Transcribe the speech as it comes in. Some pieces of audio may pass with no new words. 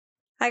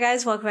Hi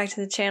guys, welcome back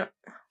to the channel.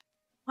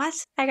 What?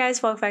 Hi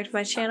guys, welcome back to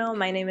my channel.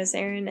 My name is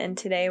Erin, and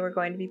today we're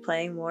going to be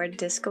playing more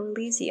Disco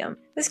Elysium.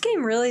 This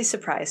game really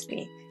surprised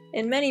me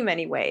in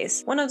many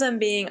ways. One of them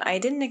being I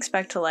didn't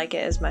expect to like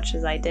it as much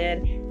as I did,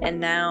 and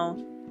now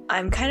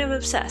I'm kind of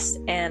obsessed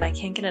and I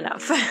can't get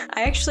enough.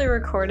 I actually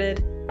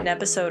recorded an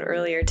episode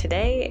earlier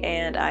today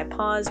and I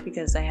paused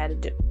because I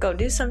had to go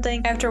do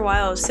something. After a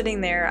while of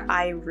sitting there,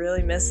 I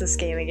really missed this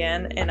game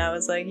again, and I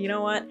was like, you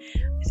know what?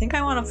 I think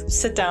I want to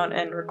sit down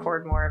and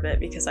record more of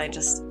it because I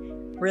just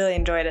really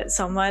enjoyed it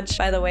so much.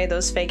 By the way,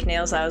 those fake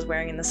nails I was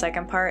wearing in the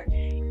second part,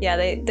 yeah,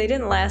 they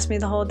didn't last me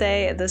the whole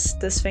day.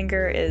 This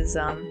finger is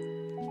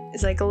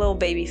like a little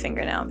baby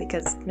finger now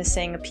because it's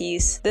missing a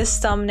piece. This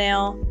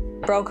thumbnail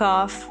broke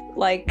off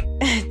like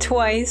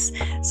twice,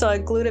 so I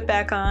glued it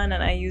back on,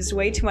 and I used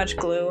way too much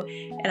glue,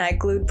 and I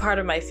glued part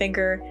of my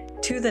finger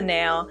to the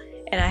nail,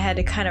 and I had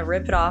to kind of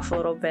rip it off a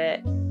little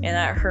bit, and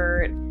that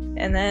hurt.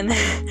 And then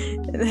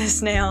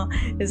this nail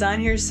is on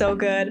here so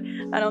good,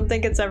 I don't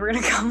think it's ever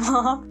gonna come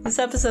off. This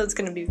episode's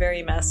gonna be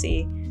very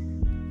messy,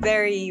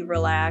 very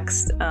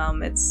relaxed.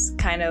 It's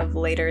kind of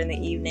later in the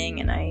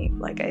evening, and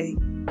like I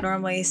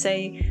normally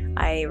say,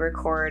 I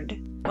record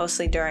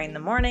mostly during the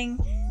morning.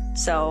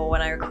 So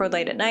when I record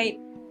late at night,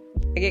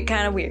 I get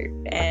kind of weird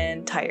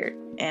and tired,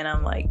 and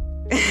I'm like,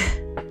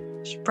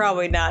 should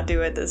probably not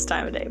do it this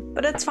time of day,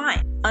 but it's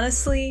fine.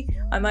 Honestly,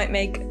 I might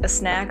make a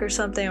snack or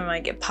something. I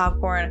might get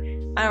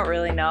popcorn. I don't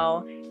really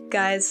know.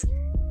 Guys,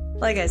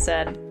 like I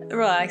said, a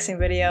relaxing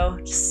video.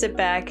 Just sit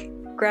back,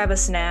 grab a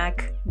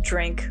snack,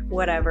 drink,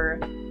 whatever.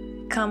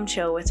 Come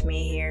chill with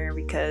me here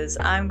because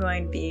I'm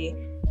going to be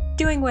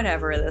doing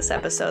whatever this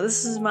episode.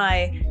 This is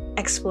my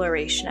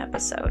exploration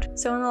episode.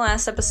 So in the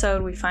last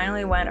episode, we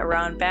finally went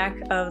around back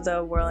of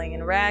the Whirling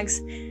in Rags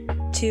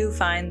to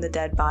find the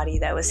dead body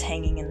that was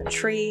hanging in the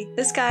tree.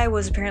 This guy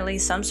was apparently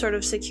some sort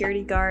of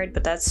security guard,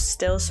 but that's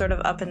still sort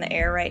of up in the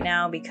air right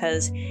now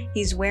because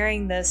he's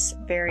wearing this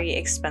very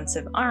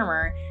expensive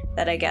armor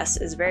that I guess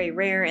is very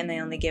rare, and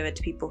they only give it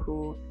to people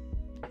who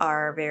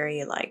are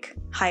very like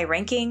high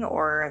ranking,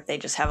 or if they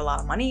just have a lot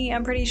of money,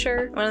 I'm pretty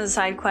sure. One of the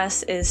side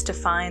quests is to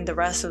find the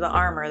rest of the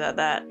armor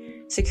that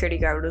security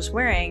guard was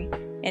wearing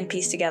and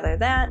piece together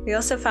that. We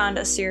also found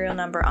a serial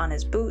number on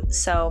his boot,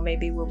 so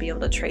maybe we'll be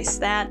able to trace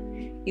that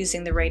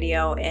using the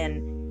radio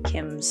in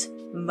Kim's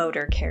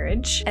motor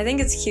carriage. I think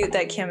it's cute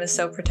that Kim is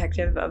so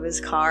protective of his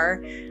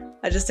car.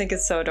 I just think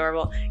it's so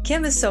adorable.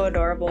 Kim is so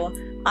adorable.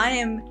 I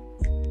am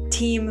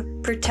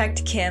team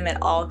protect Kim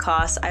at all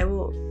costs. I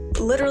will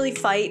literally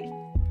fight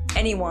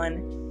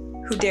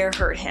anyone who dare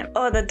hurt him.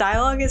 Oh, the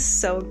dialogue is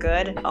so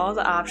good. All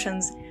the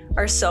options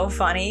are so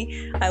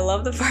funny. I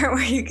love the part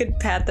where you could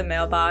pat the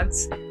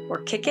mailbox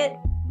or kick it.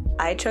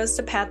 I chose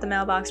to pat the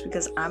mailbox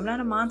because I'm not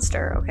a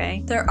monster,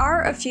 okay? There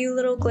are a few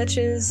little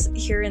glitches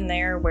here and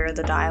there where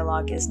the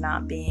dialogue is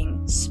not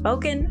being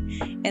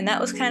spoken, and that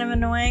was kind of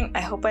annoying.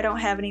 I hope I don't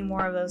have any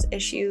more of those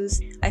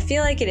issues. I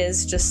feel like it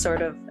is just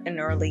sort of an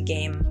early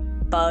game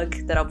bug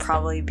that'll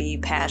probably be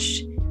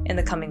patched in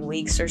the coming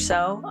weeks or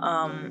so.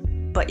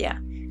 But yeah.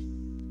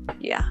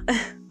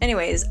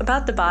 Anyways,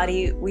 about the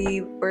body,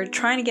 we were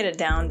trying to get it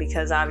down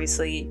because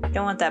obviously you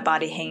don't want that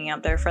body hanging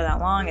up there for that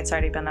long. It's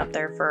already been up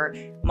there for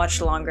much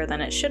longer than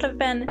it should have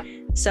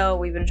been. So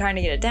we've been trying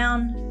to get it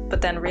down,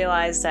 but then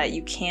realized that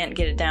you can't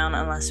get it down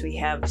unless we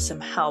have some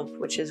help,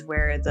 which is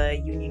where the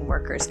union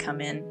workers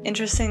come in.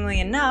 Interestingly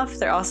enough,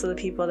 they're also the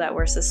people that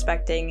we're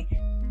suspecting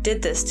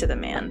did this to the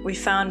man. We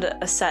found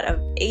a set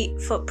of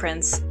 8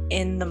 footprints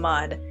in the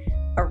mud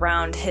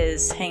around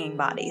his hanging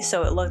body,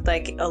 so it looked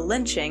like a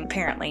lynching,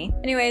 apparently.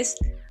 Anyways,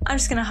 I'm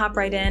just gonna hop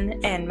right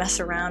in and mess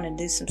around and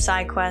do some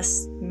side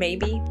quests,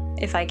 maybe,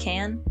 if I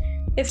can.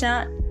 If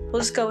not, we'll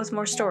just go with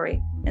more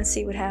story and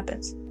see what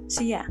happens.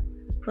 So yeah,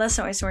 let's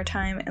not waste more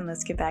time and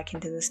let's get back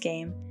into this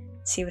game,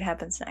 see what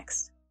happens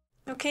next.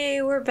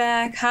 Okay, we're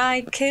back.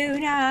 Hi,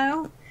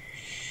 Kuno.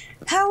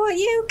 How are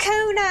you,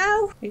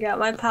 Kuno? I got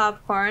my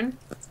popcorn.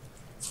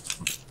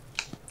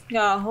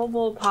 Got a whole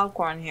bowl of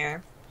popcorn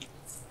here.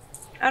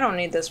 I don't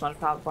need this much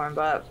popcorn,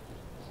 but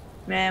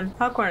man,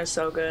 popcorn is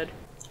so good.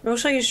 It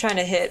looks like he's trying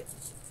to hit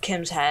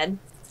Kim's head.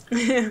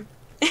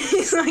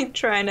 He's like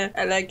trying to,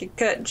 I like your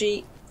cut,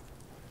 G.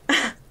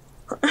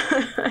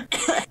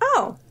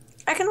 Oh,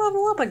 I can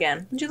level up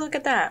again. Would you look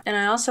at that? And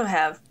I also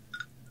have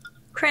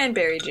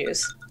cranberry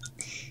juice.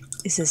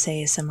 Is this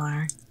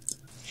ASMR?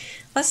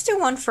 Let's do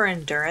one for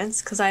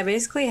endurance, because I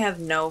basically have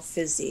no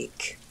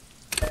physique.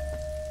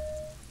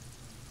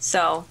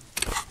 So,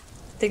 I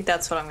think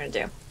that's what I'm gonna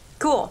do.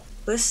 Cool.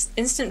 This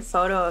instant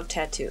photo of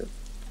tattoo.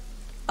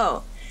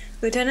 Oh,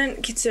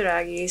 Lieutenant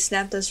Kitsuragi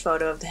snapped this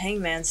photo of the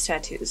hangman's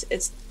tattoos.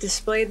 It's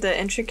displayed the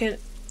intricate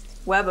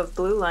web of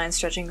blue lines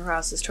stretching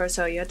across his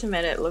torso. You have to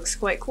admit it looks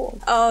quite cool.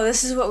 Oh,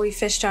 this is what we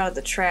fished out of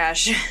the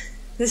trash.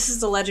 This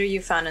is the ledger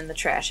you found in the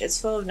trash. It's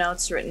full of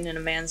notes written in a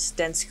man's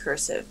dense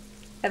cursive.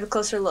 Have a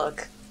closer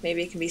look.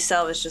 Maybe it can be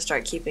salvaged to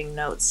start keeping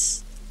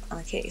notes on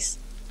the case.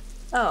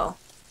 Oh.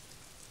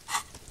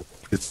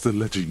 It's the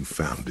ledger you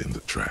found in the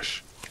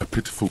trash. A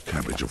pitiful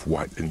cabbage of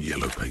white and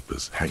yellow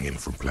papers hanging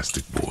from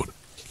plastic board.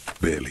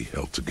 barely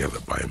held together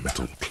by a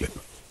metal clip.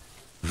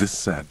 This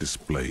sad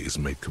display is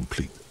made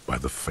complete by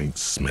the faint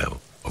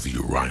smell of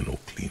urinal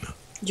cleaner.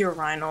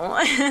 Urinal.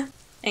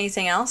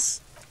 Anything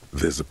else?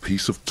 There's a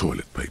piece of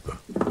toilet paper,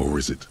 or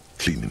is it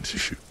cleaning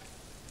tissue?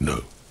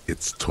 No,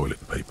 it's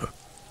toilet paper,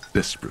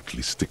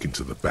 desperately sticking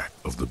to the back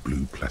of the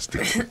blue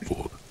plastic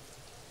clipboard.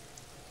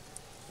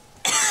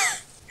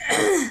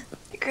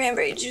 The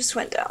cranberry juice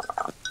went down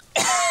wrong.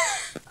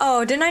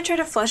 Oh, didn't I try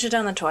to flush it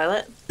down the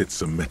toilet?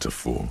 It's a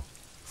metaphor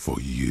for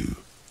you.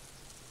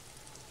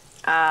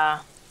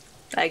 Ah,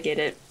 I get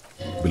it.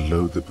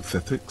 Below the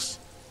pathetics,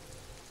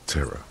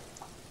 terror.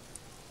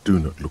 Do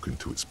not look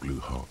into its blue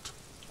heart.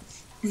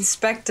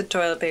 Inspect the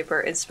toilet paper,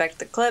 inspect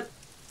the clip,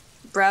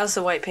 browse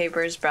the white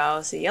papers,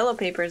 browse the yellow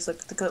papers, look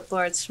at the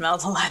clipboard, smell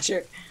the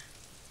ledger.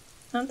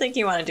 I don't think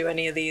you want to do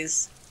any of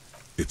these.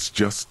 It's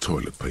just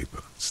toilet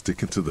paper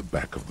sticking to the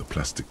back of the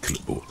plastic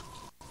clipboard.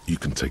 You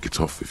can take it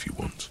off if you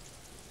want.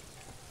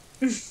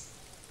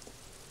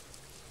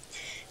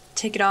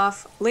 Take it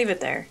off, leave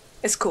it there.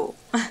 It's cool.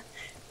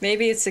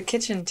 Maybe it's the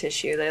kitchen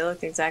tissue. They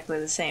look exactly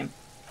the same.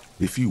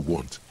 If you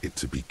want it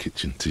to be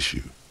kitchen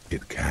tissue,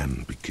 it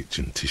can be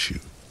kitchen tissue.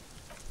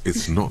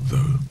 It's not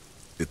though.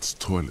 It's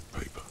toilet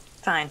paper.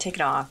 Fine, take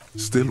it off.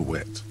 Still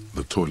wet,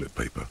 the toilet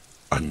paper,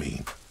 I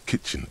mean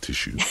kitchen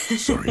tissue,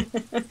 sorry,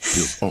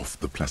 peels off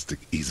the plastic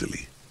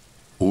easily.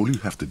 All you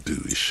have to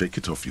do is shake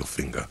it off your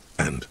finger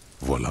and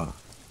voila,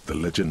 the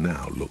ledger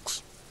now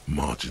looks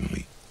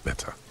marginally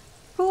better.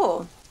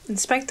 Cool.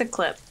 Inspect the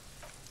clip.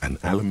 An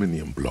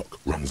aluminium block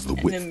runs the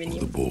width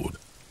Aluminium. of the board,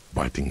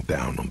 biting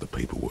down on the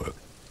paperwork.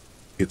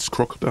 Its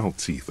crocodile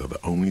teeth are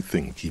the only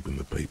thing keeping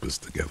the papers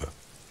together.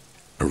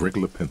 A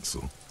regular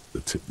pencil, the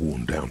tip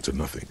worn down to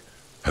nothing,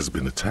 has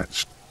been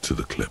attached to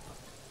the clip.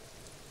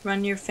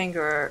 Run your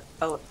finger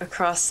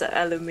across the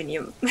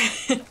aluminium.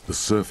 The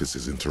surface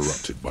is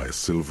interrupted by a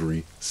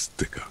silvery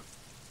sticker.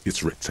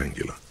 It's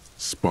rectangular,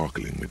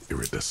 sparkling with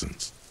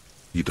iridescence.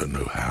 You don't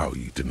know how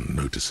you didn't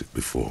notice it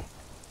before.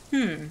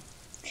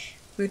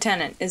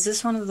 Lieutenant, is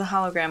this one of the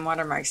hologram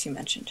watermarks you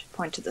mentioned?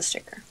 Point to the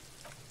sticker.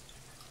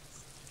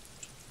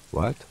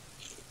 What?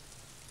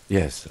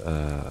 Yes,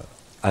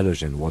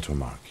 halogen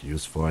watermark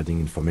used for adding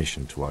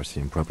information to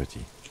RCM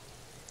property.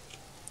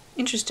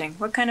 Interesting.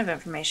 What kind of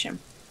information?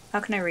 How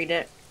can I read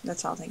it?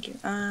 That's all, thank you.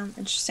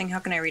 Interesting. How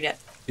can I read it?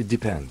 It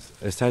depends.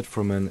 Aside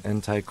from an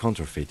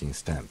anti-counterfeiting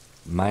stamp,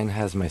 mine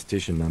has my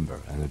station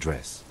number and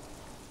address.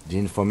 The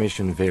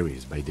information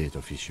varies by date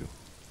of issue.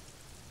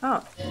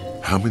 Oh,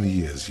 How many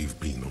years you've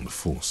been on the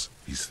force,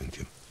 he's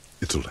thinking.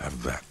 It'll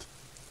have that.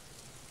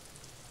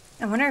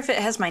 I wonder if it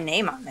has my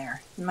name on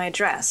there, and my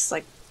address.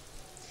 Like,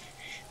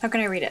 how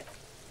can I read it?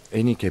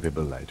 Any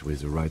capable light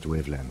with the right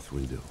wavelength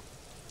will do.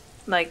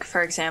 Like,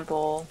 for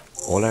example...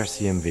 All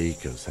RCM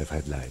vehicles have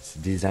headlights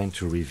designed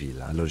to reveal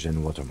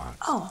halogen watermarks.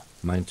 Oh,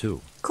 Mine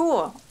too.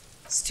 cool.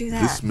 Let's do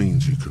that. This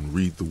means you can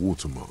read the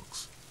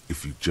watermarks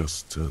if you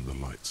just turn the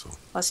lights on.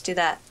 Let's do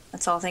that.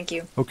 That's all, thank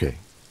you. Okay.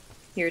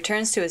 He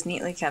returns to his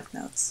neatly kept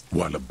notes.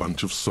 While a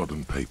bunch of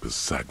sodden papers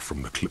sag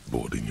from the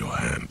clipboard in your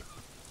hand.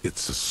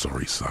 It's a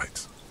sorry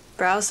sight.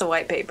 Browse the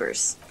white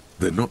papers.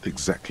 They're not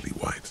exactly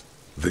white.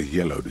 They're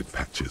yellowed in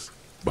patches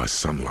by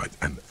sunlight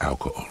and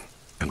alcohol,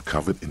 and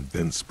covered in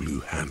dense blue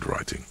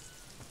handwriting.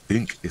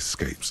 Ink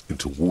escapes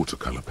into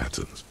watercolor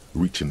patterns,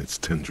 reaching its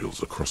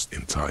tendrils across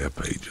entire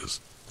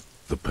pages.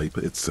 The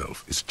paper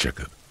itself is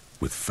checkered,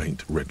 with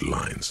faint red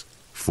lines,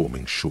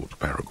 forming short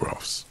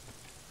paragraphs.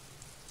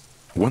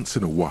 Once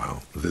in a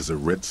while, there's a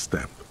red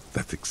stamp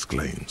that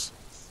exclaims,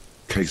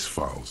 "Case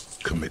files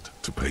commit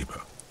to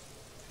paper."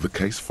 The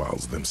case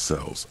files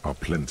themselves are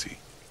plenty.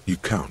 You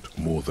count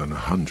more than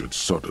 100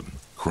 sodden,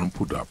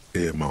 crumpled up,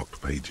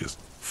 earmarked pages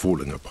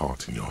falling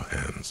apart in your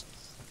hands.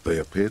 They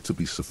appear to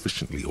be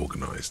sufficiently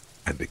organized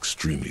and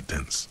extremely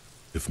dense,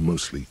 if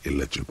mostly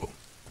illegible.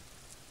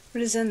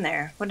 What is in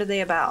there? What are they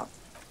about?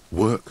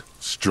 Work,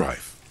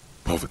 strife,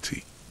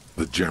 poverty,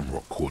 the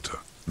Jamrock Quarter.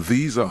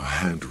 These are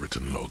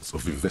handwritten logs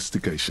of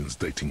investigations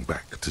dating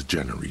back to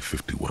January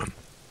 51,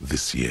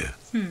 this year.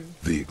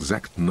 The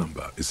exact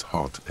number is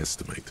hard to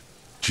estimate,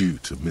 due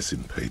to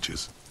missing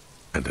pages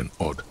and an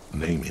odd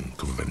naming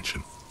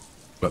convention.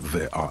 But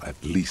there are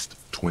at least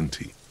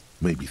 20,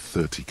 maybe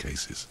 30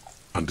 cases,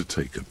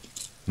 undertaken,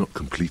 not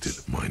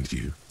completed, mind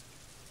you.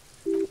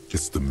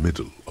 It's the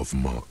middle of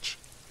March.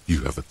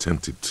 You have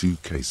attempted 2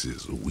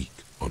 cases a week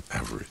on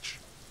average.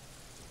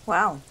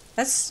 Wow,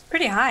 that's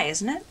pretty high,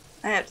 isn't it?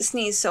 I have to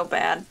sneeze so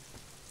bad.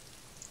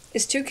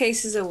 Is 2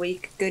 cases a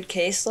week good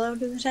caseload,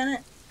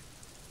 Lieutenant?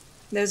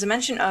 There's a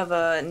mention of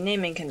a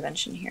naming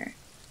convention here.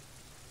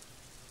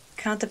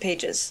 Count the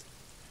pages.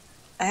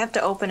 I have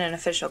to open an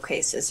official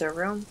case. Is there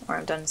room? Or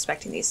I'm done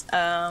inspecting these.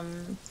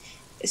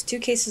 Is 2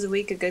 cases a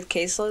week a good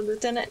caseload,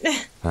 Lieutenant?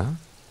 Huh?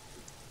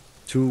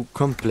 2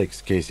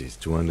 complex cases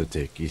to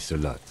undertake is a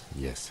lot,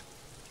 yes.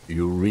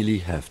 You really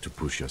have to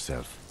push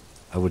yourself.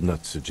 I would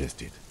not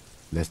suggest it,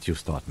 lest you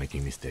start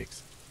making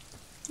mistakes.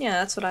 Yeah,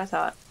 that's what I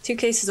thought. 2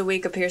 cases a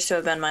week appears to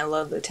have been my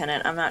load,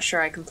 Lieutenant. I'm not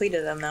sure I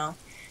completed them, though.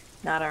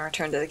 Not on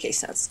return to the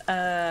case notes.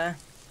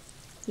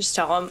 Just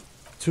tell him.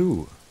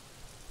 2.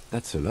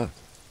 That's a lot.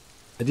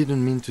 I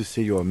didn't mean to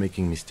say you are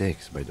making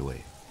mistakes, by the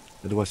way.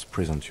 That was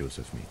presumptuous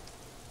of me.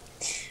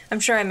 I'm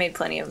sure I made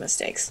plenty of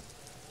mistakes.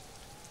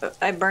 But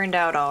I burned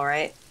out all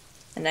right.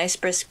 A nice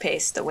brisk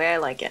pace, the way I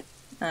like it.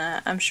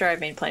 I'm sure I've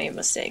made plenty of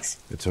mistakes.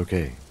 It's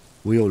okay.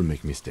 We all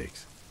make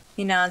mistakes.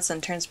 He nods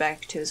and turns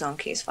back to his own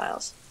case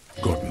files.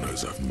 God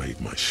knows I've made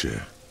my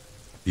share.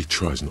 He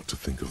tries not to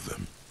think of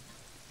them.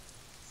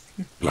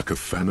 Like a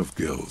fan of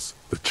gills,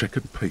 the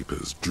checkered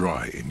papers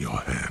dry in your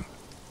hand.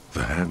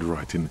 The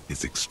handwriting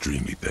is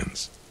extremely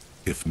dense,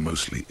 if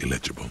mostly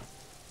illegible.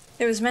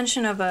 There was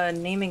mention of a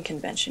naming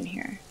convention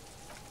here.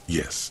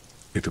 Yes,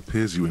 it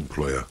appears you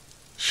employ a,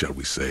 shall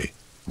we say,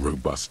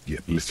 robust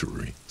yet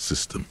literary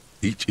system.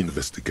 Each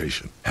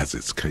investigation has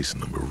its case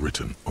number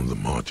written on the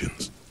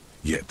margins.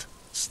 Yet,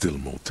 still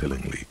more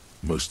tellingly,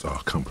 most are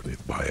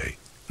accompanied by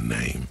a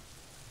name.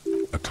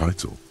 A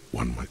title,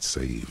 one might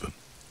say even.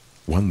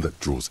 One that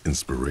draws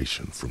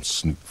inspiration from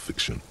snoop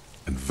fiction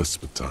and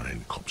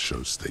vespertine cop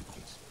show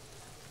staples.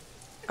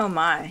 Oh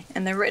my,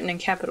 and they're written in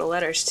capital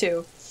letters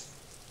too.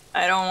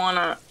 I don't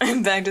wanna...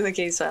 Back to the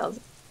case files.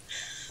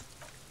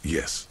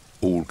 Yes,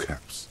 all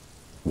caps.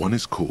 One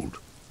is called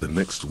The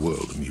Next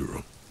World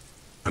Mural.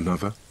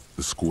 Another,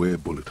 The Square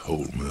Bullet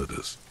Hole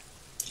Murders.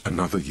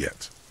 Another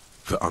yet,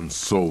 The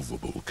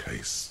Unsolvable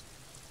Case.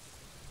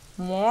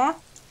 More?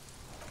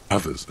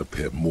 Others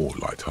appear more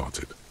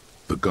light-hearted.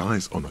 The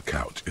guys on a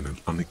couch in an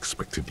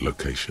unexpected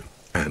location,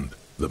 and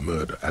the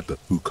murder at the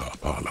hookah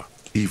parlor.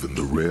 Even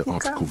the rare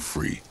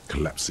article-free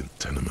collapsing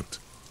tenement.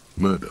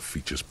 Murder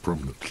features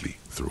prominently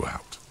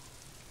throughout.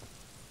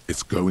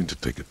 It's going to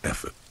take an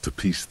effort to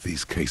piece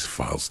these case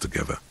files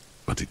together,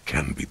 but it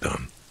can be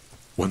done.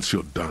 Once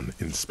you're done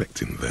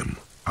inspecting them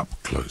up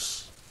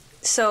close.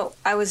 So,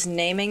 I was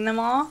naming them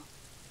all?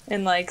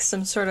 In like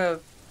some sort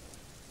of...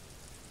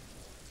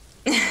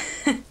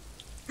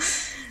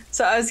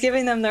 So I was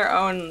giving them their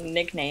own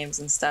nicknames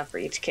and stuff for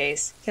each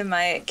case. Can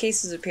my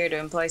cases appear to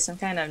employ some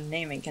kind of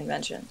naming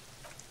convention?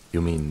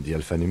 You mean the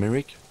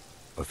alphanumeric?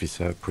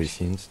 Officer,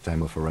 precinct,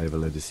 time of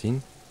arrival at the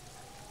scene?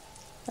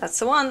 That's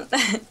the one.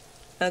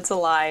 That's a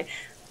lie.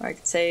 Or I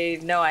could say,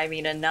 no, I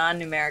mean a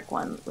non-numeric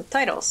one with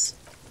titles.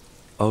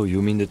 Oh,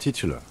 you mean the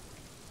titular?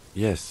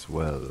 Yes,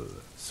 well,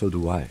 so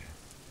do I.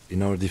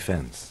 In our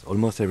defense,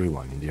 almost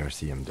everyone in the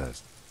RCM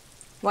does.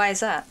 Why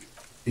is that?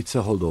 It's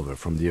a holdover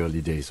from the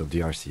early days of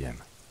the RCM,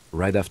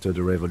 right after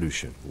the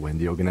revolution, when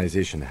the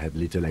organization had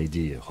little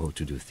idea how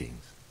to do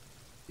things.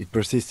 It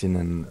persists in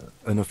an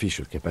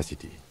unofficial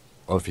capacity.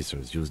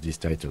 Officers use these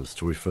titles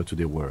to refer to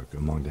their work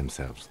among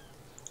themselves.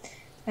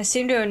 I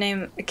seem to have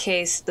named a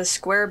case the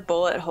Square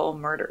Bullet Hole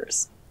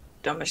Murders.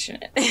 Don't mention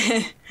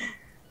it.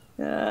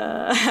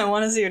 I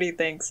want to see what he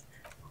thinks.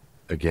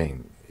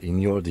 Again, in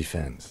your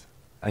defense,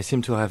 I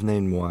seem to have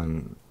named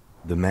one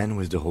the man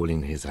with the hole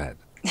in his head.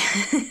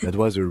 That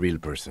was a real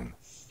person.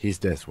 His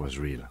death was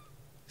real.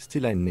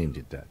 Still, I named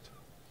it that,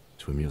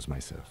 to amuse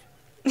myself.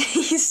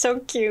 He's so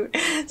cute.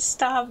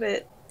 Stop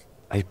it.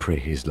 I pray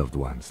his loved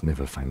ones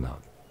never find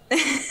out.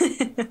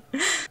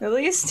 At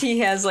least he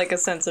has like a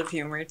sense of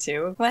humor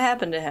too. What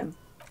happened to him?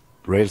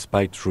 Rail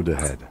spiked through the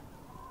head.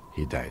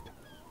 He died.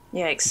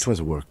 Yikes. It was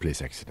a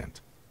workplace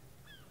accident.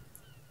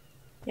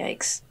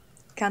 Yikes.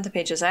 Count the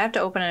pages. I have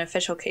to open an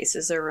official case.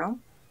 Is there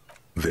room?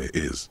 There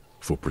is,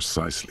 for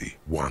precisely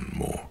one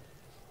more.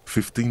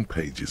 15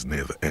 pages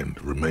near the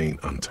end remain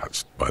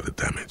untouched by the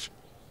damage.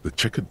 The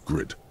checkered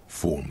grid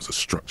forms a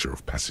structure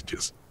of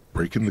passages,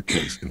 breaking the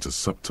case into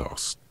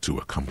subtasks to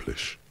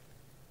accomplish.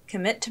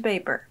 Commit to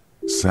paper.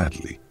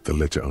 Sadly, the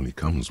ledger only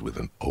comes with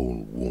an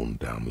old,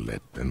 worn-down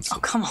lead pencil. Oh,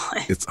 come on.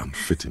 It's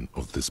unfitting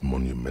of this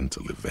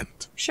monumental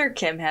event. Sure,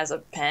 Kim has a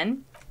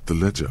pen. The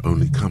ledger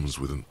only comes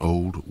with an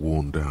old,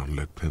 worn-down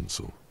lead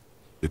pencil.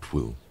 It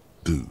will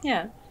do.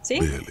 Yeah, see?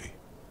 Barely.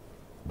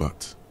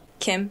 But...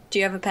 Kim, do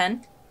you have a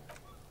pen?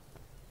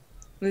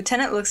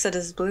 Lieutenant looks at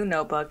his blue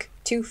notebook,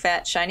 2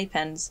 fat, shiny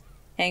pens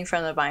hanging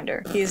from the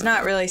binder. He is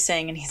not really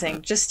saying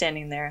anything, just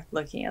standing there,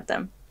 looking at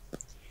them.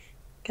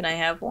 Can I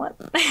have one?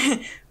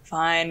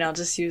 Fine, I'll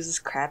just use this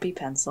crappy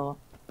pencil.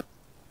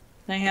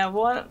 Can I have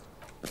one?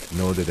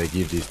 Know that I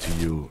give this to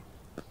you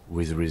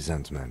with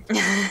resentment.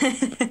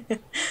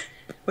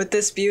 With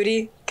this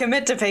beauty,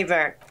 commit to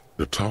paper.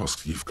 the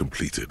tasks you've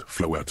completed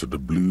flow out of the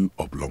blue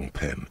oblong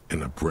pen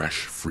in a brash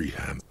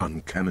freehand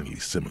uncannily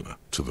similar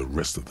to the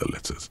rest of the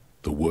letters.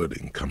 The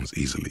wording comes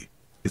easily.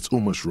 It's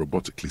almost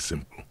robotically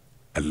simple.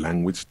 A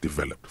language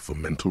developed for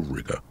mental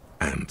rigor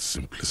and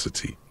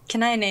simplicity.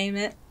 Can I name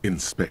it?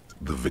 Inspect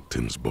the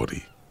victim's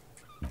body.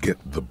 Get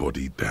the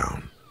body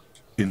down.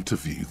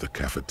 Interview the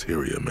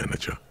cafeteria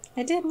manager.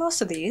 I did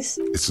most of these.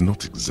 It's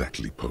not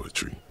exactly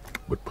poetry,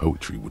 but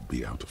poetry would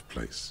be out of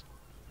place.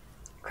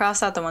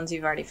 Cross out the ones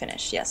you've already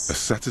finished, A yes.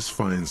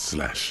 satisfying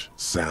slash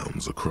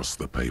sounds across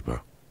the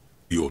paper.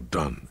 You're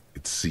done,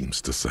 it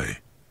seems to say.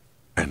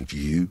 And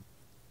you,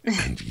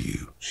 and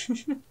you.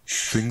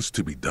 Things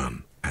to be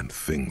done and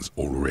things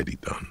already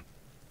done.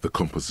 The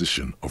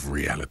composition of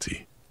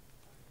reality.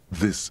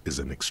 This is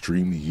an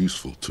extremely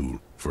useful tool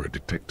for a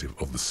detective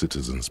of the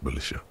citizens'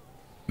 militia.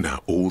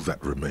 Now all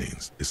that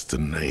remains is to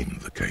name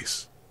the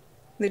case.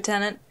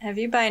 Lieutenant, have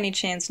you by any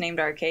chance named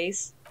our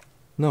case?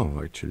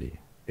 No, actually.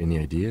 Any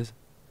ideas?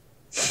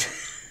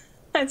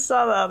 I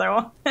saw the other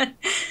one.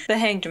 The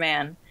Hanged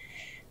Man.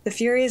 The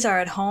Furies are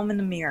at home in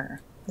the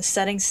mirror. The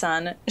setting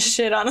sun,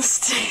 shit on a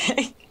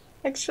stick.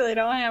 Actually, I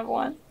don't have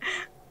one.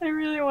 I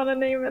really want to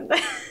name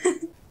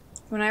it.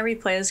 When I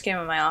replay this game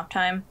in my off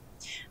time,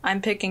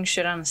 I'm picking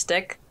shit on a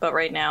stick, but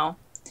right now,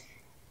 I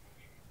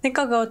think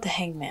I'll go with the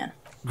Hanged Man.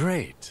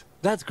 Great.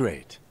 That's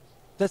great.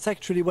 That's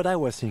actually what I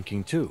was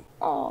thinking too.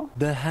 Oh.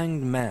 The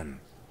Hanged Man.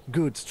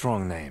 Good,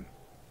 strong name.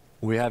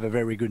 We have a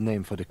very good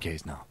name for the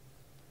case now.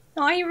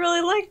 Oh, you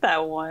really like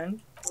that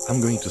one. I'm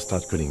going to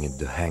start calling it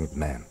the Hanged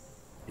Man.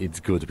 It's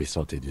good we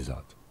sorted this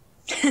out.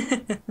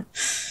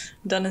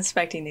 Done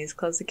inspecting these.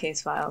 Close the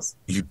case files.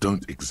 You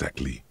don't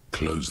exactly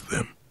close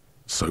them,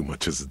 so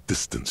much as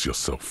distance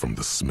yourself from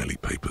the smelly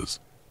papers.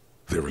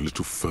 They're a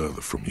little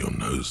further from your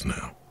nose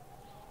now.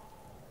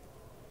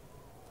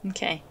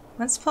 Okay,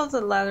 let's pull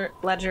the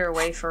ledger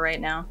away for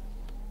right now.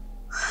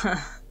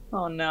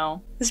 Oh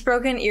no. This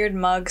broken-eared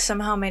mug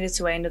somehow made its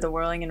way into the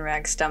whirling in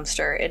rags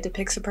dumpster. It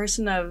depicts a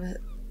person of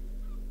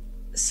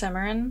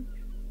Cimmerian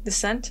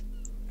descent,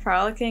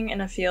 frolicking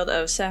in a field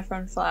of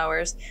saffron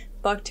flowers,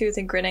 bucktooth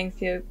and grinning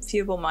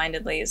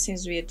feeble-mindedly. It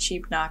seems to be a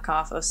cheap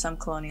knockoff of some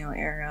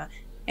colonial-era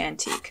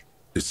antique.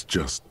 It's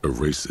just a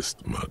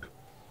racist mug.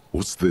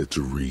 What's there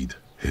to read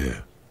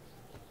here?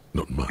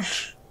 Not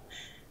much.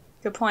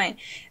 Good point.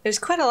 There's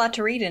quite a lot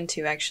to read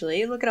into,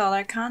 actually. Look at all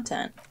that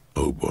content.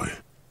 Oh boy.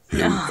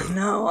 Here we go.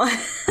 No.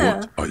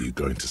 What are you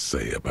going to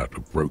say about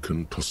a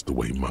broken,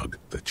 tossed-away mug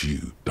that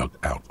you dug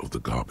out of the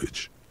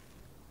garbage?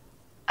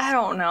 I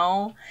don't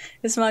know.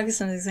 This mug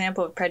is an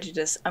example of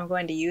prejudice. I'm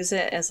going to use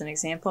it as an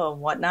example of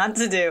what not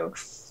to do.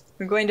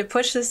 I'm going to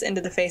push this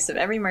into the face of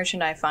every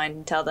merchant I find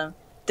and tell them,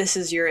 this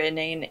is your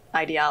inane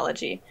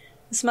ideology.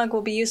 This mug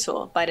will be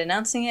useful. By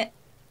denouncing it,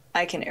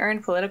 I can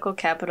earn political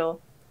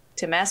capital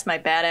to mask my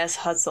badass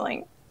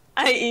hustling,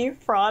 i.e.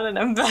 fraud and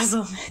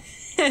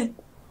embezzlement.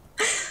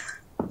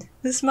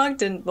 This mug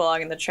didn't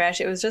belong in the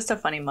trash. It was just a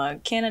funny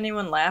mug. Can't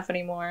anyone laugh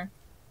anymore?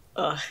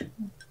 Ugh.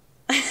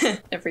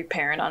 Every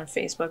parent on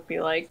Facebook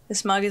be like,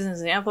 this mug is an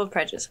example of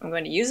prejudice. I'm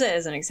going to use it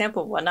as an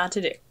example of what not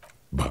to do.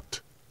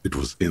 But it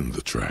was in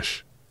the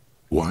trash.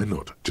 Why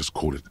not just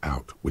call it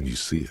out when you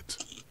see it?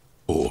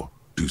 Or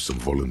do some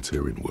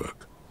volunteering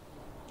work.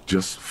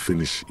 Just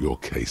finish your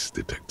case,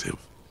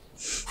 detective.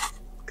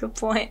 Good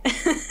point.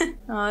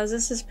 Oh, is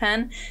this his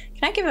pen?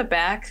 Can I give it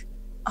back?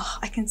 Oh,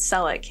 I can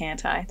sell it,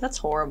 can't I? That's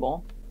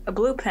horrible. A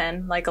blue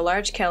pen, like a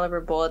large caliber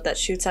bullet that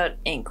shoots out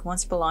ink,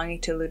 once belonging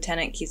to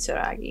Lieutenant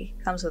Kitsuragi,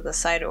 comes with a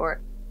side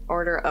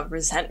order of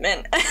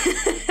resentment.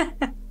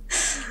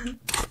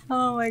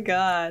 Oh my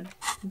god.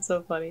 It's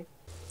so funny.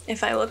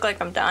 If I look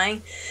like I'm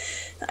dying,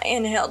 I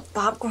inhaled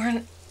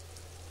popcorn.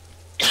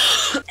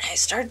 I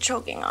started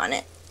choking on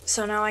it,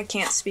 so now I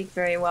can't speak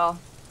very well.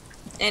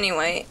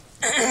 Anyway.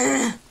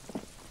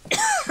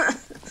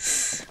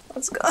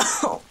 Let's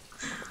go.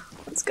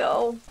 Let's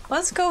go.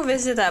 Let's go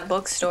visit that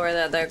bookstore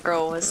that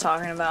girl was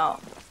talking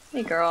about.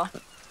 Hey, girl.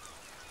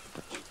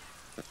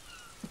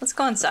 Let's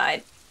go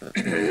inside.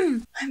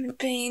 I'm in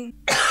pain.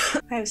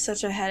 I have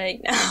such a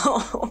headache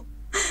now.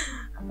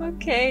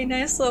 Okay,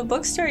 nice little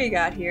bookstore you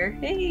got here.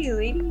 Hey,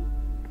 lady.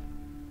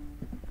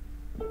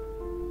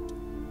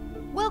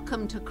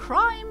 Welcome to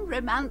Crime,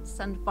 Romance,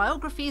 and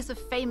Biographies of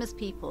Famous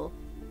People.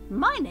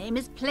 My name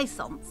is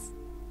Plaisance.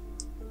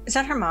 Is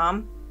that her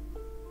mom?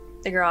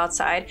 The girl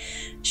outside.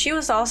 She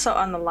was also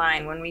on the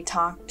line when we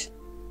talked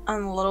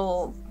on the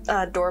little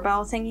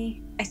doorbell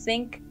thingy. I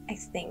think.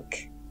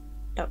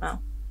 Don't know.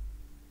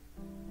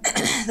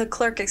 The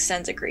clerk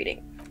extends a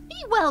greeting.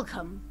 Be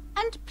welcome,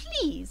 and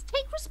please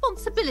take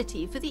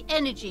responsibility for the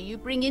energy you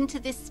bring into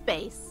this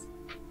space.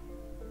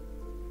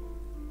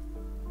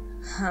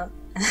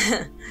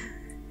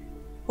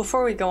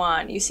 Before we go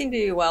on, you seem to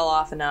be well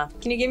off enough.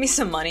 Can you give me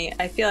some money?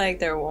 I feel like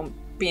there won't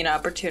be an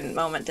opportune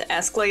moment to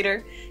ask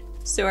later.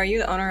 So are you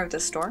the owner of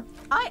this store?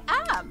 I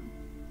am.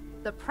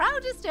 The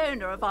proudest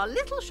owner of our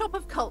little shop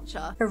of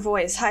culture. Her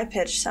voice,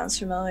 high-pitched, sounds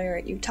familiar.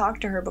 You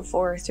talked to her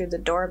before through the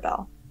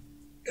doorbell.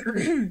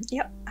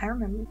 Yep, I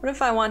remember. What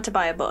if I want to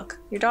buy a book?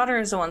 Your daughter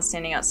is the one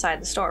standing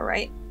outside the store,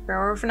 right?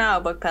 For now,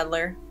 book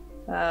peddler.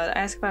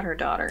 Ask about her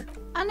daughter.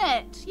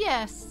 Annette,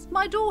 yes,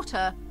 my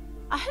daughter.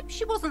 I hope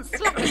she wasn't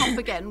slacking off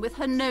again with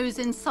her nose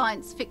in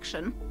science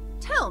fiction.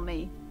 Tell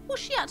me, was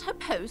she at her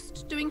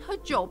post doing her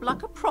job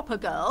like a proper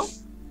girl?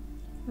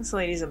 This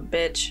lady's a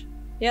bitch.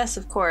 Yes,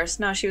 of course.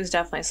 No, she was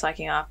definitely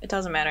slacking off. It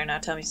doesn't matter now.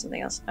 Tell me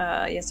something else.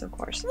 Yes, of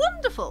course.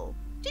 Wonderful.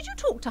 Did you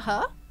talk to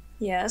her?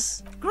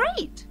 Yes.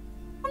 Great.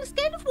 On a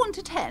scale of 1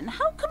 to 10,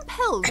 how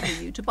compelled were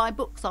you to buy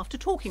books after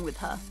talking with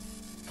her?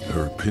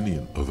 Her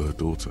opinion of her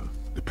daughter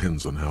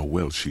depends on how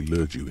well she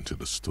lured you into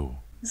the store.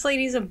 This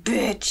lady's a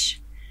bitch.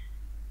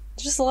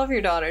 Just love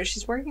your daughter.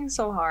 She's working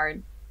so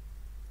hard.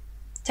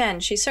 10.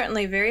 She's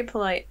certainly very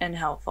polite and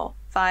helpful.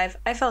 5.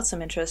 I felt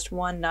some interest.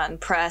 1. Not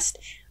impressed.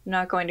 I'm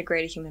not going to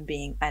grade a human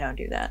being. I don't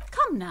do that.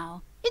 Come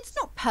now, it's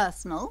not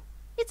personal.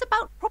 It's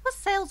about proper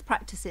sales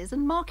practices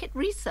and market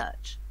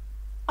research.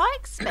 I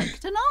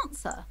expect an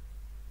answer.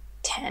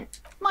 10.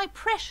 My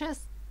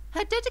precious,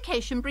 her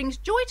dedication brings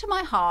joy to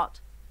my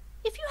heart.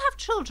 If you have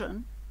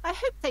children, I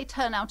hope they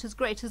turn out as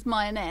great as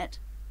my Annette.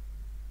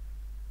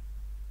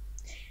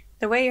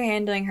 The way you're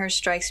handling her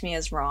strikes me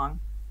as wrong.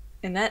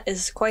 Annette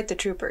is quite the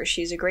trooper.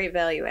 She's a great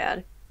value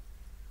add.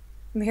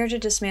 I'm here to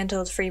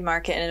dismantle the free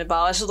market and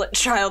abolish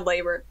child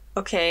labor.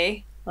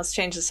 Okay, let's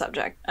change the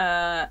subject.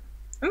 I'm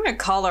gonna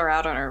call her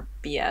out on her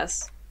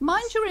BS.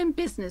 Mind your own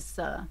business,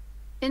 sir.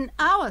 In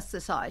our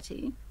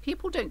society,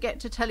 people don't get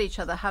to tell each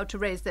other how to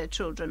raise their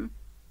children.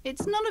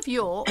 It's none of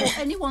your or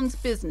anyone's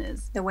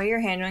business. The way you're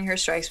handling her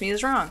strikes me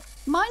as wrong.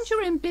 Mind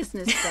your own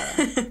business,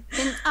 sir.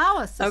 In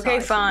our society... Okay,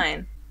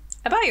 fine.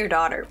 About your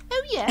daughter.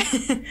 Oh,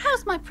 yes.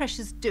 How's my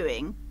precious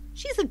doing?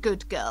 She's a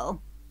good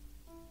girl.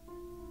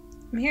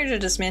 I'm here to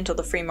dismantle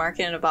the free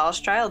market and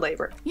abolish child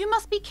labor. You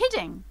must be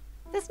kidding.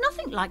 There's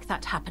nothing like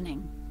that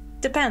happening.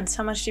 Depends.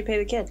 How much do you pay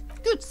the kid?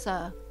 Good,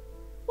 sir.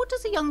 What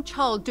does a young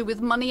child do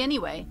with money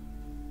anyway?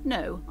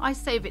 No, I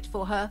save it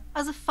for her,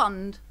 as a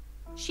fund.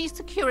 She's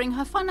securing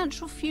her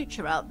financial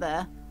future out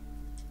there.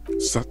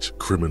 Such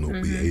criminal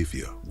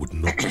behavior would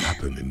not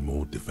happen in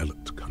more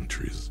developed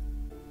countries.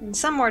 In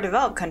some more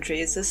developed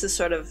countries, this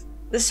sort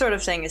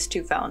of thing is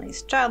 2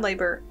 felonies: child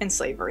labor and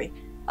slavery.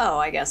 Oh,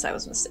 I guess I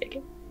was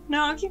mistaken.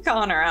 No, I'll keep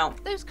calling her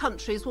out. Those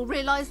countries will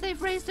realize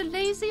they've raised a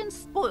lazy and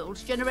spoiled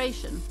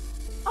generation.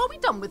 Are we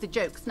done with the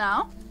jokes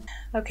now?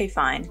 Okay,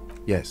 fine.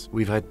 Yes,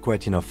 we've had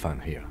quite enough fun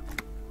here.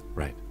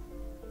 Right.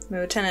 The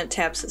lieutenant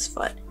taps his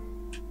foot.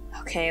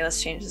 Okay,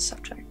 let's change the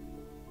subject.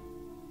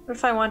 What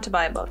if I want to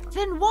buy a book?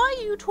 Then why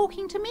are you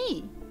talking to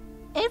me?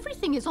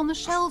 Everything is on the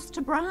shelves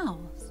to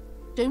browse.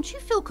 Don't you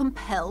feel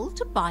compelled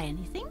to buy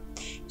anything?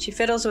 She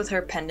fiddles with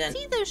her pendant.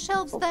 See those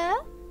shelves there?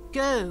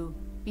 Go.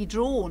 Be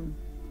drawn.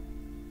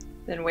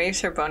 Then waves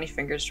her bony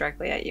fingers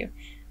directly at you.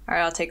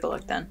 Alright, I'll take a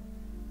look then.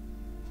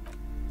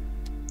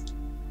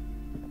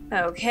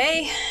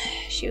 Okay.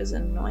 She was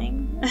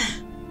annoying.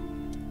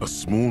 A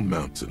small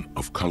mountain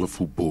of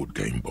colorful board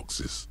game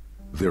boxes.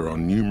 There are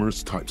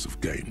numerous types of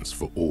games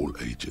for all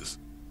ages.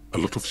 A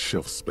lot of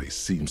shelf space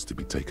seems to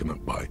be taken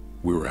up by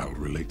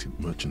Wirral-related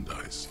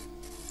merchandise.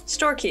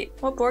 Storekeep,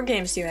 what board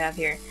games do you have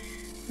here?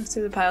 Look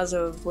through the piles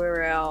of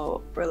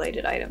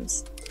Wirral-related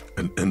items.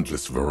 An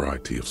endless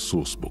variety of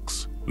source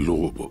books,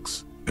 lore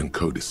books, and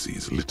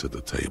codices litter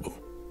the table.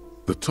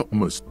 The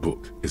topmost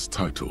book is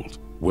titled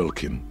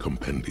Welkin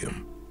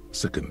Compendium,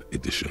 2nd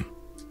edition.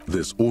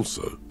 There's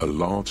also a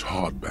large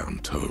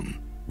hardbound tome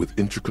with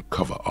intricate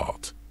cover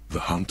art, The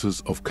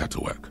Hunters of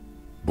Katawak,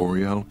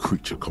 Boreal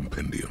Creature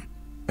Compendium,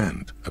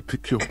 and a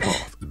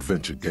Pick-Your-Path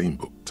adventure game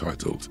book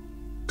titled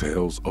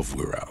Tales of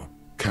Wirral,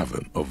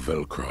 Cavern of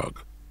Velkrag.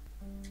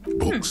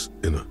 Books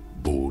in a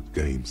board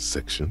game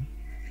section?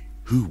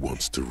 Who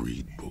wants to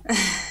read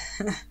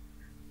books?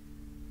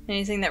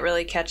 Anything that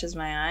really catches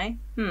my eye?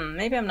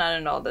 Maybe I'm not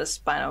into all this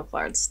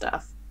Spinoclard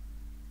stuff.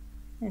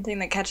 Anything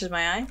that catches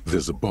my eye?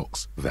 There's a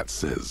box that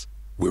says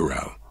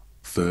Wirral,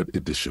 3rd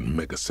edition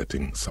Mega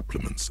Setting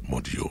Supplements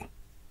Module.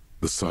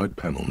 The side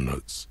panel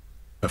notes,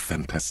 a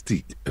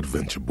fantastique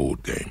adventure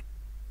board game,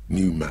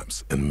 new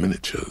maps and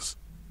miniatures.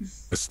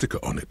 A sticker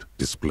on it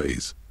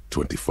displays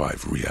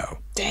 25 real.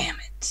 Damn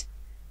it.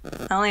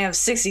 I only have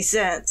 60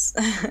 cents.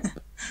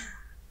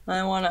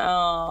 I want to...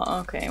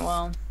 Oh, okay,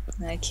 well,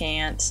 I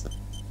can't.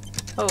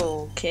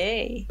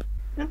 Okay.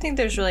 I don't think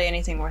there's really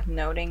anything worth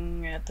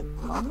noting at the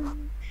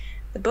moment.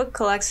 The book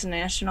collects the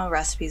national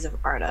recipes of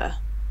Arda.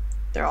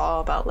 They're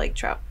all about lake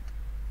trout.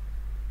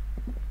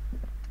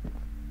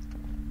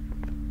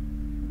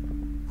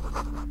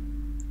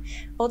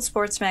 Old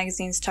sports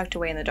magazines tucked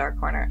away in the dark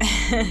corner.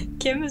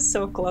 Kim is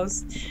so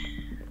close.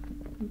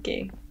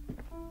 Okay.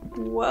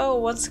 Whoa,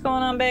 what's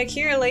going on back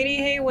here, lady?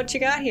 Hey, what you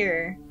got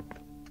here?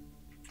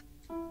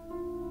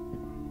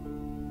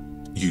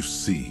 You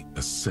see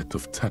a set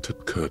of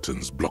tattered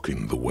curtains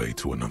blocking the way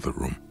to another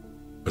room.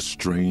 A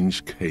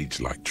strange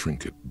cage-like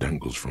trinket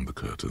dangles from the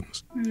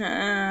curtains.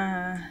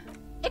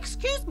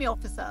 Excuse me,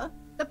 officer.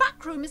 The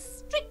back room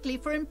is strictly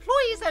for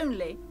employees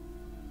only.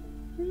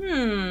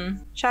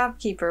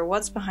 Shopkeeper,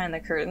 what's behind the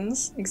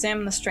curtains?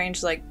 Examine the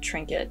strange-like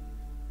trinket.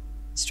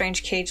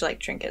 Strange cage-like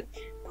trinket.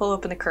 Pull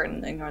open the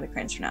curtain. Ignore the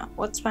curtains for now.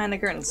 What's behind the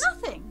curtains?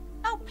 Nothing.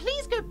 Now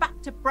please go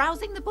back to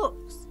browsing the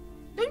books.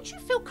 Don't you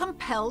feel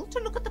compelled to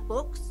look at the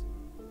books?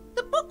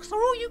 The books are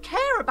all you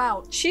care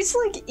about. She's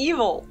like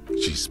evil.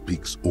 She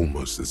speaks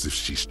almost as if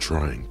she's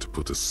trying to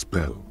put a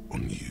spell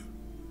on you,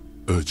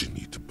 urging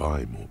you to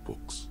buy more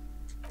books.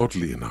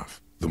 Oddly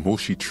enough, the more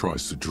she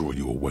tries to draw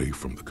you away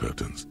from the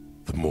curtains,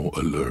 the more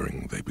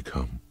alluring they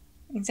become.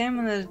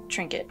 Examine the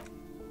trinket.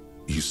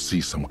 You see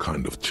some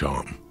kind of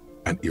charm,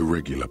 an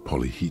irregular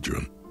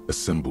polyhedron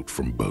assembled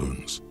from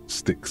bones,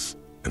 sticks,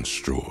 and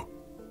straw.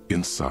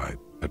 Inside,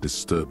 a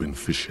disturbing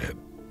fish head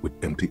with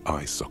empty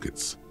eye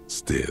sockets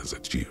stares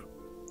at you.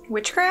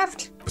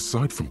 Witchcraft?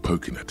 Aside from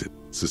poking at it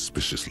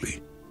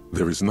suspiciously,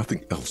 There is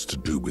nothing else to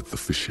do with the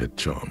fishhead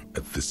charm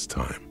at this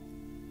time.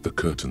 The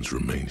curtains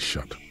remain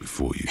shut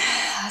before you.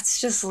 Let's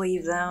just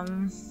leave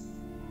them.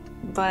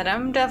 But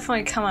I'm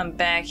definitely coming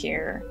back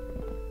here.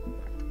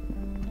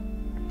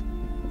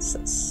 What's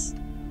this?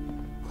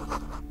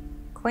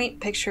 Quaint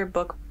picture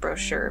book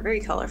brochure. Very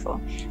colorful.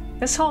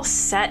 This whole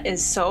set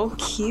is so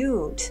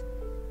cute.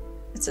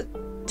 It's a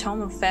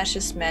tome of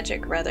fascist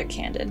magic, rather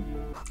candid.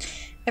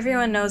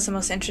 Everyone knows the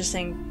most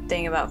interesting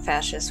thing about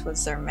fascists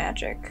was their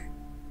magic.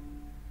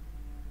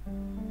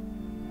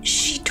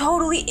 She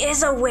totally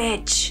is a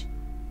witch!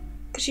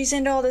 Because she's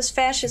into all this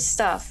fascist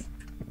stuff.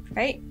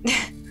 Right?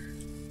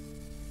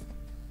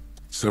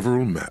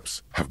 Several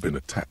maps have been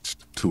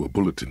attached to a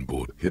bulletin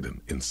board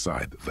hidden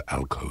inside the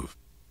alcove.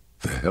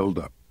 They're held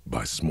up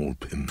by small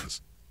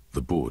pins.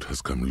 The board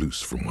has come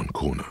loose from one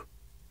corner.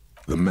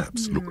 The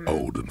maps look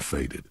old and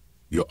faded.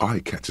 Your eye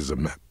catches a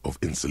map of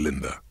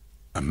Insulinda,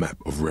 a map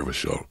of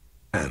Revachol,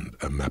 and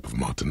a map of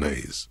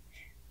Martinaise.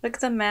 Look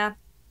at the map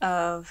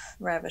of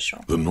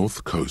Revachol. The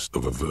north coast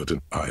of a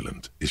verdant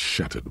island is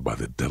shattered by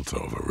the delta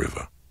of a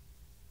river.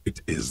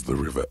 It is the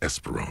River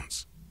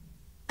Esperance.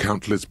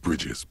 Countless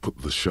bridges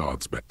put the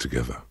shards back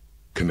together,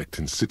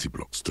 connecting city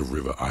blocks to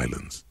river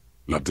islands.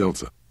 La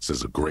Delta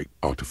says a great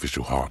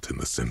artificial heart in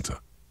the center,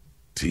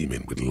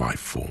 teeming with life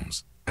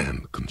forms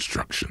and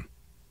construction.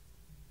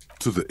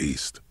 To the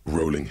east,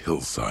 rolling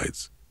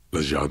hillsides,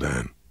 Le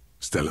Jardin,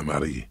 Stella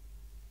Marie,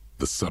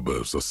 the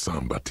suburbs of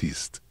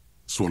Saint-Baptiste,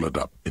 swallowed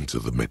up into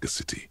the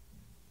megacity.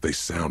 They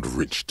sound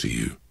rich to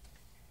you.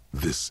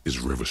 This is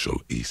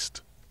Revachol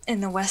East.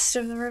 In the west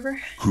of the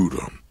river?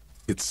 Hudon.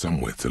 It's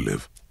somewhere to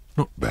live.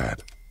 Not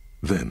bad.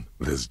 Then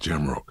there's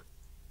Jamrock.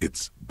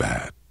 It's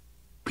bad.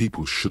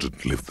 People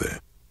shouldn't live there,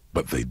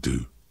 but they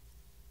do.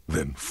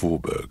 Then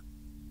Forberg.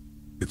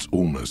 It's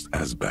almost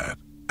as bad,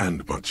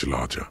 and much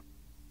larger.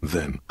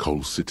 Then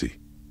Coal City.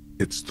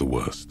 It's the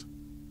worst.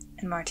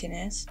 And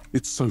Martinez?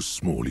 It's so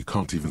small you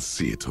can't even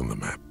see it on the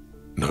map.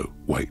 No,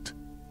 wait.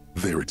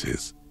 There it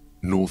is.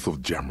 North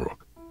of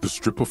Jamrock. The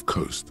strip of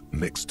coast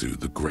next to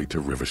the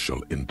Greater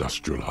Revachol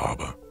Industrial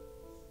Harbor.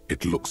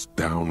 It looks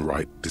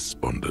downright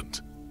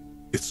despondent.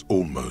 It's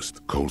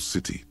almost Coal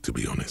City, to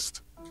be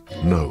honest.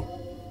 No,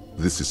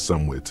 this is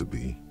somewhere to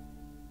be.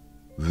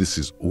 This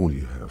is all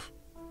you have.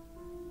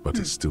 But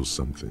it's still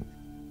something.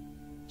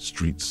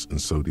 Streets and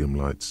sodium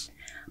lights,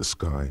 the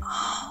sky,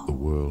 the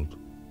world.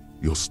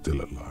 You're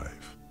still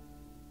alive.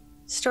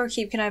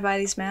 Storekeep, can I buy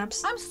these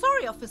maps? I'm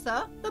sorry,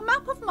 officer. The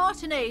map of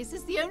Martinaise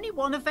is the only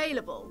one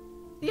available.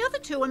 The other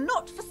two are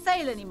not for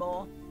sale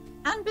anymore.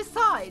 And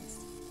besides,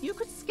 you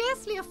could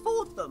scarcely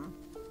afford them.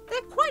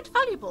 They're quite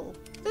valuable,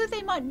 though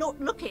they might not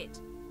look it.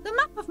 The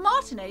map of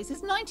Martinaise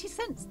is 90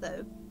 cents,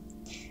 though.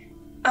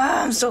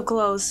 I'm so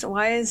close.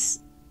 Why is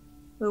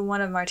the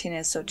one of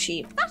Martinez so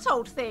cheap? That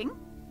old thing.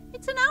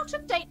 It's an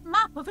out-of-date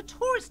map of a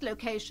tourist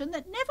location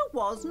that never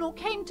was nor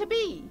came to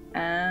be.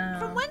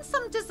 From when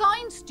some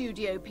design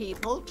studio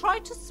people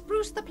tried to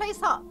spruce the place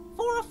up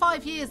 4 or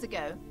 5 years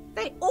ago.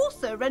 They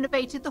also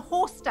renovated the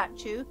horse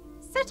statue,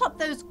 set up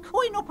those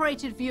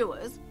coin-operated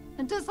viewers,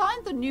 and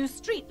designed the new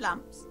street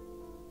lamps.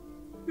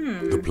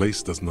 The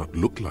place does not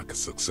look like a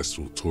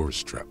successful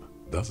tourist trap,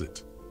 does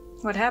it?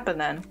 What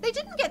happened then? They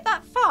didn't get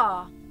that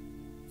far,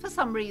 for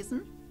some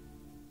reason.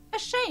 A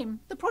shame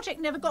the project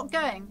never got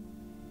going.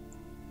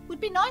 Would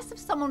be nice if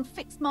someone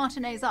fixed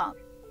Martinaise up.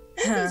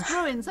 All these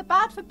ruins are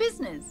bad for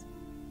business.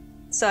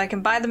 So I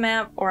can buy the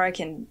map or I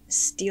can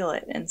steal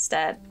it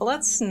instead.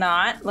 Let's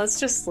not. Let's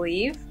just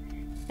leave.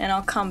 And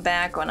I'll come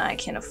back when I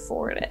can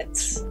afford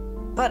it.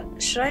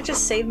 But should I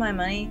just save my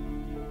money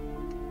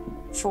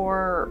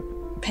for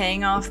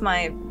paying off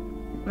my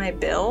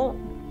bill?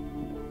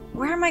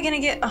 Where am I gonna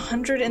get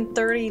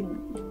 130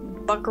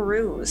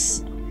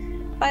 buckaroos?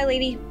 Bye,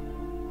 lady.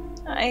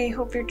 I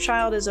hope your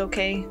child is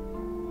okay.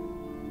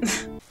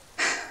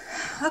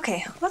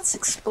 Okay, let's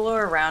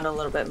explore around a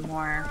little bit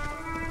more.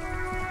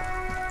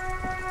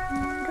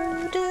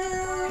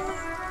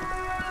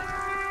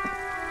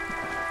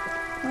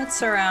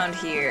 What's around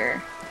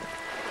here?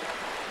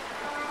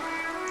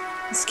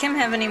 Does Kim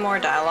have any more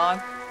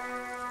dialogue?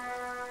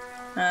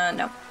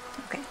 No.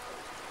 Okay.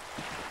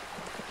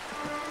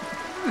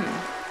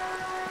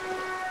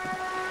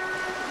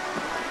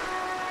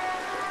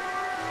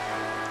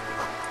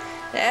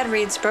 The ad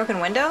reads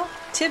broken window?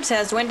 Tibbs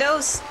has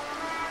windows.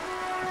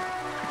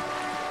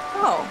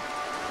 Oh.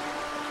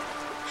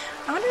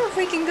 I wonder if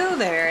we can go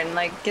there and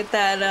like get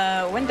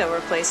that window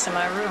replaced in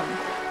my room.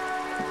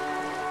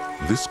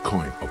 This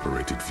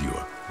coin-operated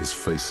viewer is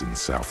facing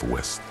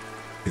southwest.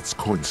 Its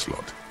coin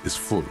slot is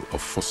full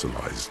of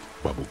fossilized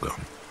bubblegum,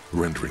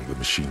 rendering the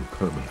machine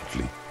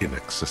permanently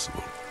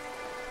inaccessible.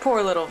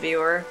 Poor little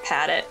viewer.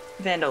 Pat it.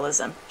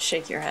 Vandalism.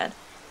 Shake your head.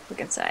 Look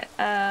inside.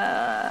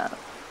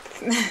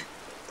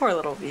 Poor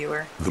little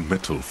viewer. The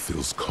metal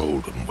feels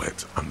cold and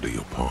wet under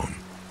your palm.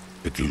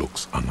 It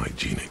looks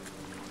unhygienic.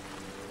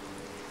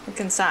 Look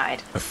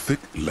inside. A thick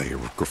layer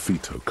of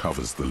graffito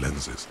covers the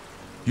lenses.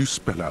 You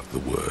spell out the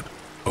word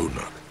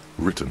Onak,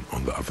 written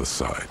on the other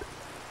side,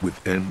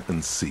 with N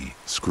and C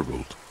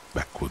scribbled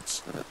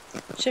backwards.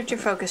 Shift your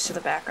focus to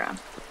the background.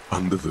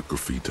 Under the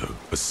graffito,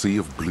 a sea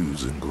of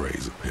blues and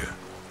greys appear.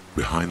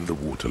 Behind the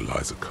water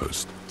lies a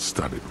coast,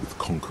 studded with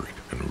concrete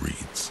and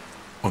reeds.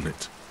 On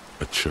it,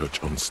 a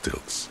church on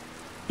stilts,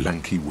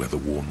 lanky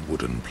weather-worn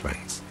wooden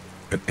planks,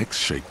 an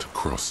X-shaped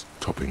cross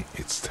topping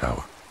its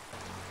tower.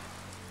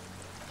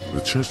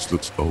 The church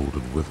looks old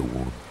and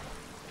weather-worn.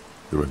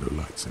 There are no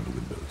lights in the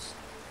windows.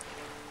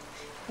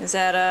 Is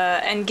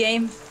that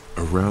endgame?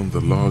 Around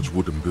the large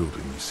wooden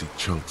building, you see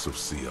chunks of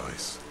sea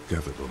ice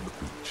gathered on the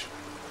beach,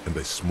 and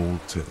a small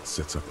tent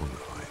set up on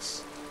the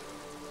ice.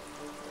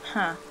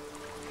 Huh.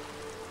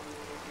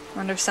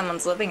 Wonder if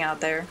someone's living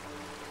out there.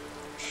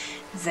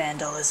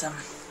 Vandalism.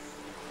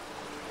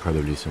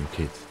 Probably some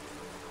kids.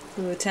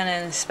 The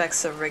lieutenant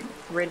inspects a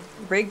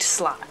rigged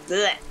slot.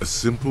 Blech. A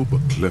simple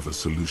but clever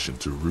solution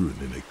to ruin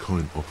in a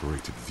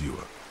coin-operated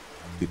viewer.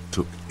 It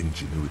took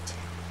ingenuity.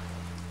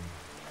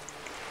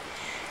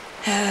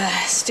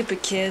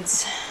 Stupid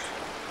kids.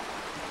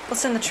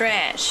 What's in the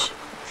trash?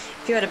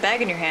 If you had a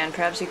bag in your hand,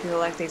 perhaps you could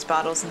collect these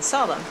bottles and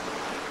sell them.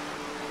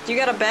 You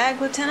got a bag,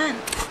 Lieutenant?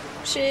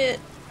 Shit.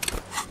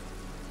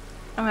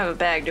 I don't have a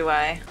bag, do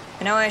I?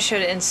 I know I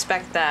should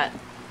inspect that,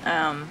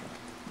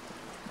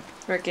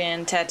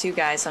 frickin' tattoo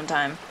guy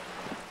sometime.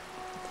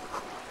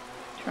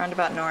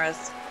 Roundabout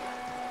North.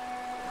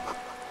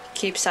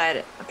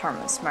 Capeside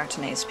Apartments,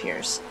 Martinez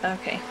Piers.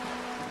 Okay.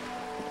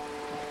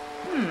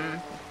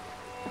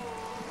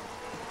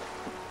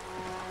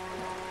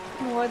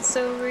 What's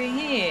over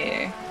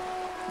here?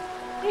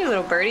 Hey,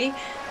 little birdie.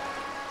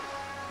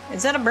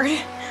 Is that a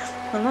birdie?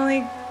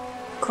 Lonely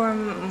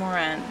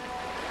cormorant.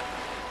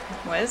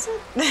 What is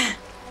it?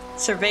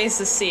 Surveys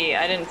the sea.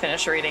 I didn't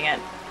finish reading it.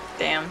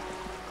 Damn.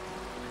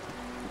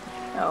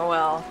 Oh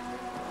well.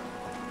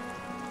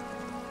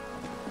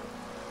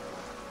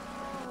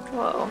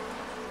 Whoa.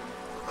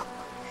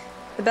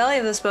 The belly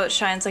of this boat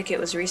shines like it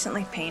was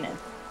recently painted.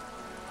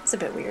 It's a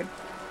bit weird.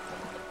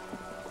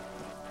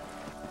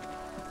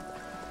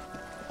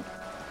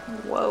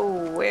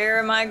 Whoa, where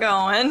am I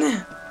going?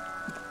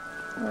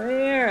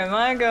 Where am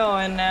I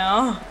going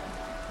now?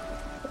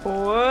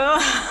 Whoa.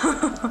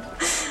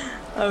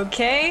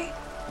 Okay.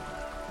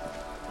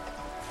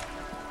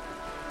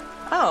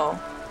 Oh,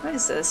 what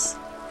is this?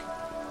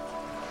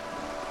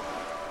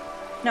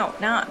 No,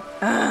 not.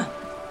 Ugh.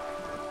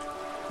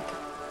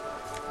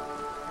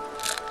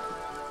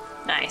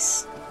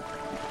 Nice.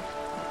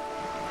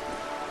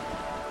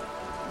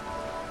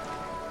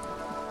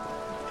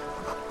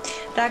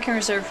 Document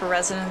reserved for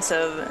residents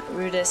of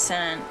Rue de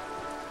Seine.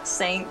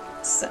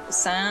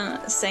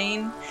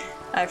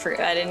 I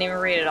forgot. I didn't even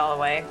read it all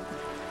the way.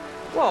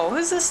 Whoa,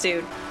 who's this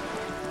dude?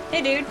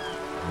 Hey, dude.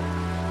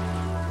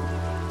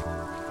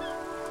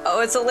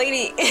 Oh, it's a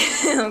lady.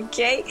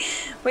 Okay.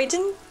 Wait,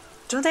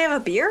 don't they have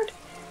a beard?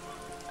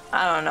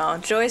 I don't know.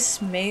 Joyce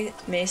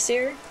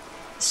Macier,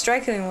 a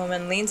striking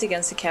woman, leans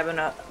against the cabin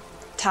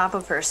top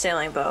of her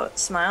sailing boat,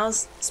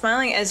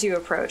 smiling as you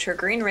approach. Her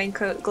green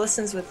raincoat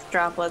glistens with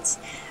droplets.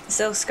 A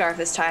silk scarf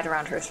is tied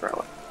around her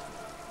throat.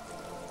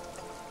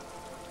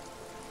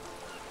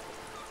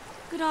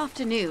 Good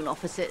afternoon,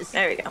 officers.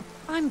 There we go.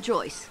 I'm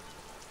Joyce.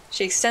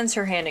 She extends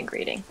her hand in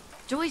greeting.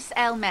 Joyce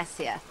L.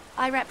 Messier.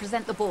 I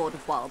represent the board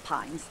of Wild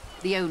Pines,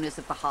 the owners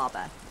of the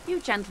harbour. You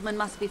gentlemen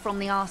must be from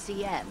the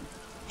RCM.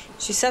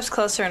 She steps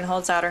closer and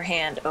holds out her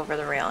hand over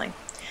the railing.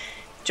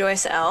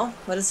 Joyce L.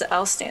 What does the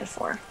L stand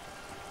for?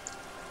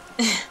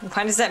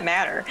 Why does that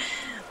matter?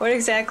 What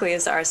exactly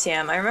is the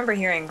RCM? I remember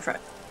hearing from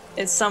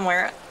it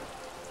somewhere.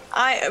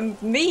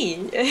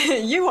 Me.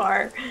 You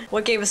are.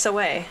 What gave us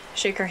away?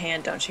 Shake her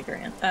hand. Don't shake her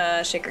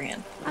hand. Shake her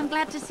hand. I'm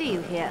glad to see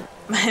you here.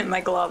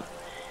 My glove.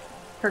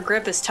 Her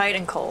grip is tight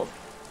and cold.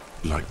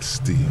 Like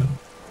steel.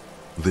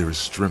 There is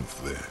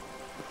strength there.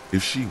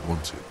 If she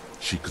wanted,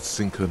 she could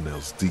sink her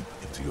nails deep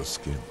into your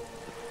skin.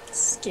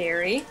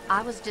 Scary.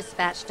 I was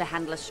dispatched to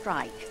handle a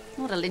strike,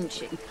 not a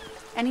lynching.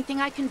 Anything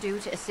I can do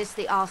to assist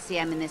the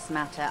RCM in this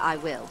matter, I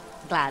will.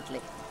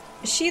 Gladly.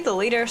 Is she the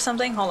leader or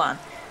something? Hold on.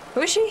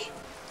 Who is she?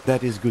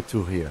 That is good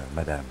to hear,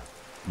 madame.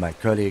 My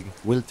colleague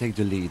will take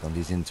the lead on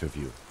this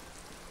interview.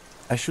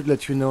 I should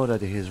let you know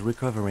that he is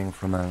recovering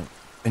from an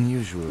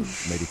unusual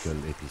medical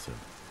episode.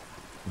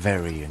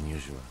 Very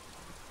unusual.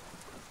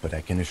 But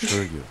I can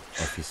assure you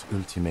of his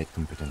ultimate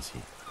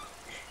competency.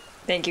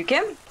 Thank you,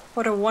 Kim.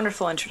 What a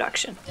wonderful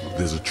introduction.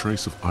 There's a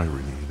trace of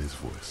irony in his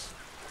voice.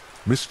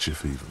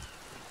 Mischief, even.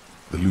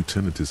 The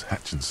lieutenant is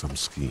hatching some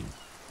scheme.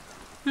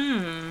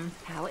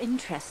 How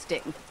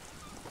interesting.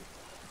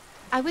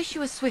 I wish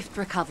you a swift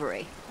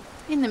recovery.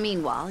 In the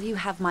meanwhile, you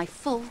have my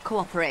full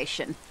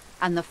cooperation,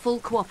 and the full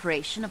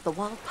cooperation of the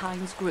Wild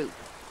Pines group.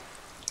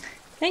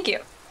 Thank you.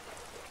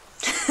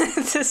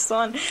 This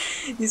one,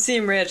 you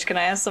seem rich. Can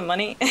I have some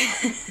money?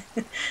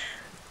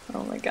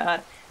 Oh my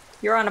god.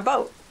 You're on a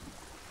boat.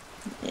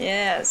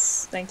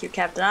 Yes. Thank you,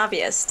 Captain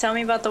Obvious. Tell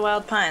me about the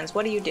Wild Pines.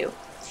 What do you do?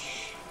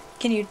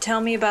 Can you tell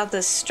me about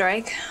this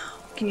strike?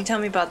 Can you tell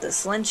me about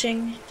this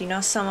lynching? Do you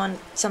know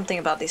something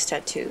about these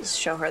tattoos?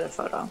 Show her the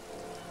photo.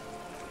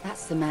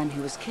 That's the man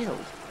who was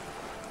killed.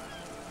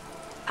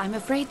 I'm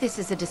afraid this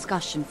is a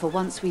discussion for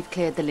once we've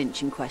cleared the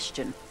lynching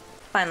question.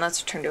 Fine,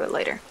 let's return to it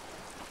later.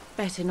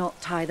 Better not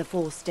tie the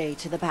forestay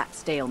to the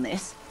backstay on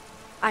this.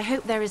 I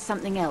hope there is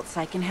something else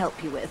I can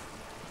help you with.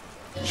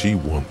 She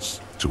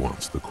wants to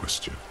answer the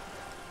question.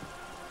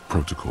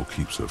 Protocol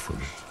keeps her from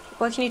it.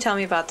 What can you tell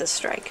me about this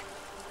strike?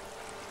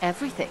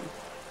 Everything.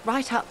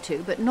 Right up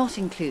to, but not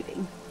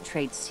including,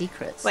 trade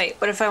secrets. Wait,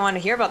 what if I want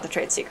to hear about the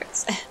trade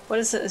secrets? What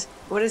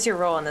is your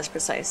role in this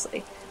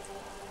precisely?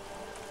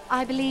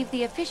 I believe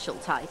the official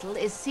title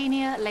is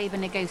Senior Labor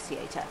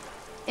Negotiator.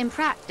 In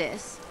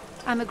practice,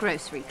 I'm a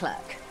grocery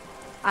clerk.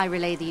 I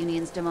relay the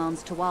union's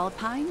demands to Wild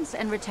Pines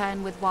and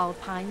return with Wild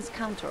Pines'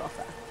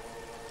 counteroffer.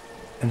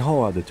 And how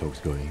are the talks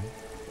going?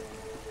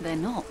 They're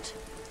not.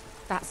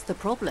 That's the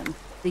problem.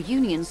 The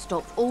union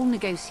stopped all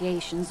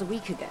negotiations a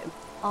week ago,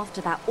 after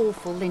that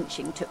awful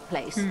lynching took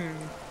place.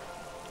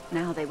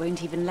 Now they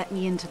won't even let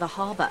me into the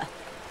harbour.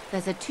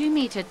 There's a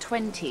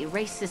 2-meter-20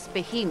 racist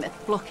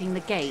behemoth blocking the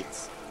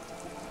gates.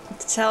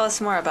 Tell us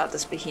more about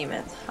this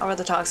behemoth. How are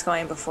the talks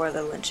going before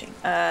the lynching?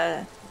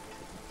 Tell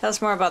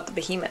us more about the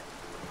behemoth.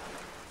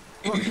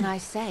 What can I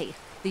say?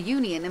 The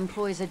union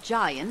employs a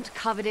giant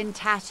covered in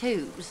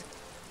tattoos.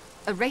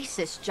 A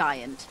racist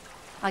giant.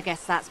 I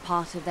guess that's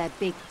part of their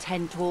big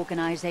tent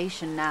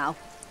organization now.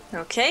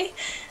 Okay.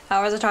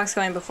 How are the talks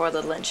going before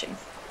the lynching?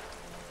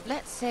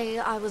 Let's say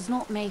I was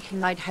not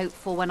making I'd hoped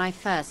for when I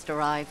first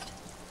arrived.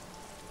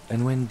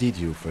 And when did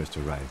you first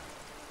arrive?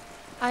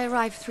 I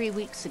arrived 3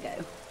 weeks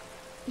ago.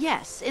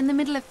 Yes, in the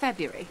middle of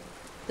February.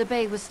 The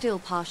bay was still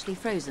partially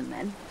frozen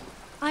then.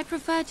 I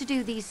prefer to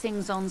do these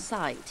things on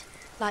site,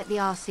 like the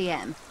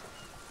RCM.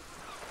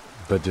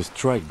 But the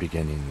strike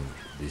began in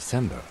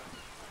December.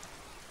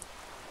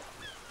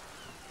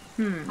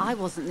 I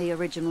wasn't the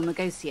original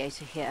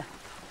negotiator here.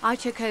 I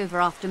took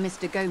over after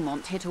Mr.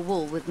 Gaumont hit a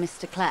wall with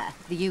Mr. Clare,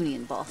 the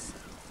union boss.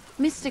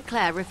 Mr.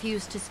 Clare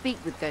refused to speak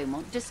with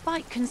Gaumont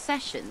despite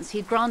concessions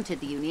he'd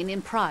granted the union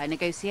in prior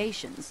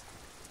negotiations.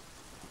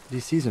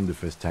 This isn't the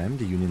first time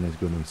the union has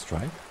gone on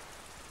strike.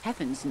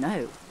 Heavens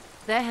no.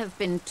 There have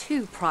been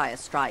 2 prior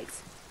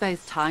strikes.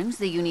 Both times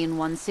the union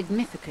won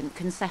significant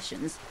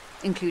concessions,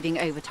 including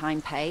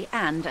overtime pay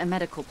and a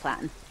medical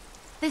plan.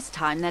 This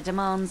time their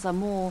demands are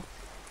more,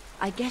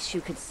 I guess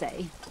you could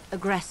say,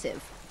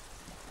 aggressive.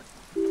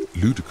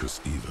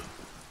 Ludicrous even.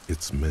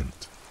 It's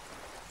meant.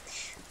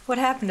 What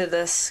happened to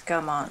this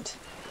Gaumont?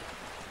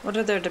 What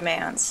are their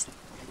demands?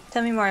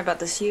 Tell me more about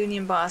this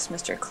union boss,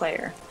 Mr.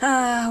 Clare.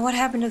 What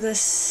happened to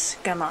this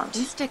Gaumont?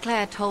 Mr.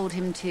 Clare told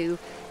him to...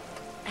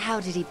 How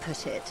did he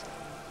put it?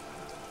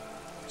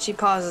 She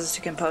pauses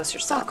to compose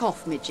herself. Fuck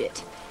off,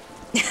 midget.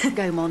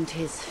 Gaumont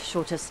is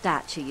short of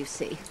stature, you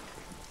see.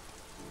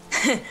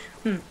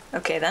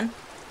 Okay then.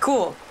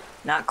 Cool.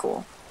 Not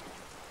cool.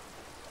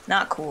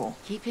 Not cool.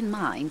 Keep in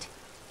mind,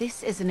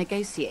 this is a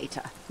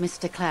negotiator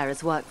Mr. Clare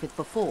has worked with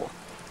before,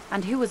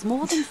 and who was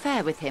more than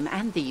fair with him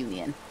and the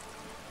union.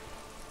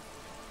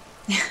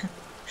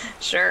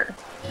 Sure.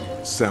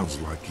 Sounds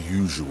like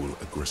usual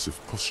aggressive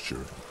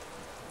posturing.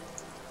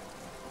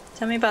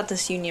 Tell me about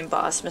this union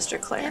boss,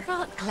 Mr. Clare.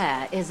 Everard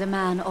Clare is a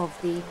man of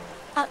the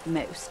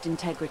utmost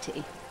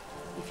integrity.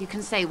 If you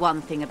can say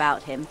one thing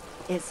about him,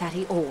 it's that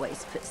he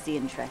always puts the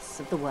interests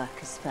of the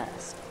workers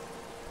first.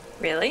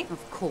 Really?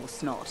 Of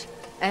course not.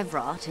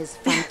 Everard is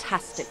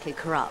fantastically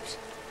corrupt.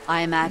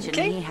 I imagine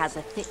he has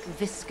a thick,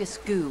 viscous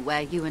goo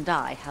where you and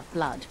I have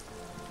blood.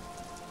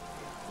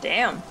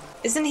 Damn.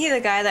 Isn't he the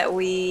guy that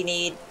we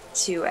need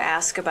to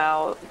ask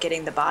about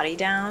getting the body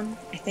down?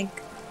 I think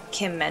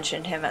Kim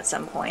mentioned him at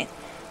some point.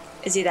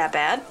 Is he that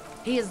bad?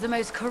 He is the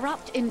most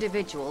corrupt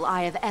individual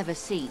I have ever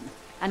seen,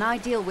 and I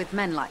deal with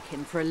men like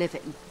him for a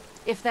living.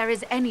 If there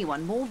is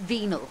anyone more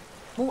venal,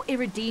 more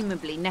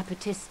irredeemably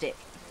nepotistic,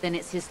 then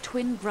it's his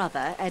twin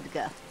brother,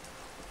 Edgar.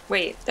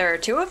 Wait, there are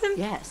 2 of them?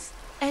 Yes.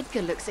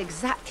 Edgar looks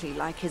exactly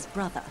like his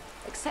brother,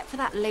 except for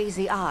that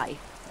lazy eye.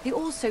 He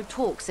also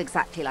talks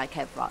exactly like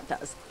Everard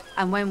does,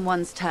 and when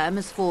one's term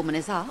as foreman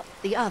is up,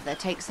 the other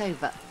takes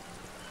over.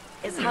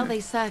 It's how they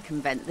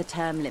circumvent the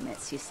term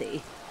limits, you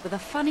see, with a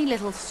funny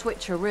little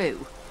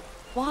switcheroo.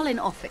 While in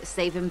office,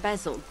 they've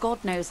embezzled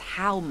God knows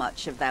how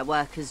much of their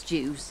workers'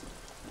 dues.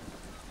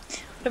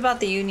 What about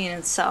the union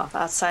itself,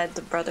 outside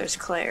the brothers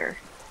Clare?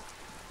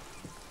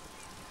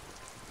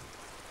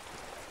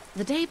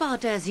 The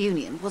Débardeurs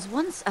Union was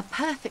once a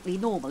perfectly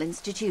normal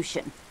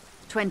institution.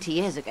 20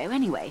 years ago,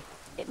 anyway.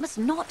 It must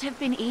not have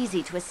been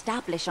easy to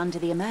establish under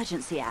the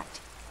Emergency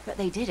Act, but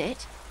they did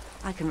it.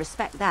 I can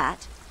respect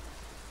that.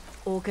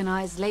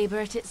 Organised labour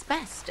at its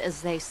best,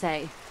 as they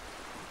say.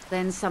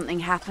 Then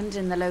something happened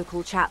in the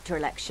local chapter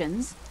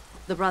elections.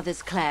 The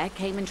brothers Clare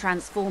came and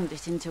transformed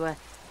it into a...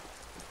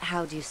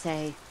 how do you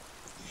say?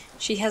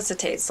 She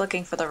hesitates,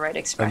 looking for the right A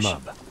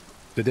expression. mob.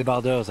 The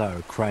Débardeurs are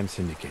a crime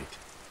syndicate.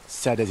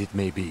 Sad as it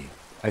may be,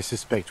 I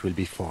suspect we'll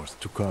be forced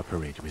to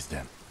cooperate with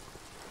them.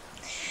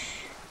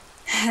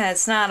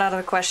 It's not out of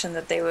the question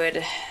that they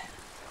would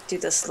do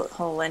this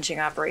whole lynching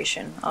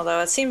operation, although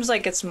it seems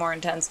like it's more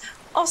intense.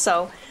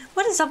 Also,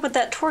 what is up with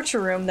that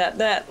torture room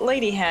that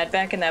lady had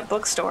back in that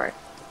bookstore?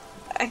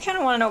 I kind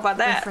of want to know about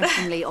that.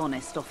 Refreshingly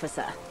honest,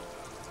 officer.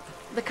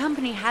 The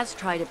company has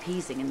tried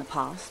appeasing in the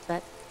past,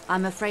 but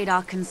I'm afraid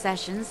our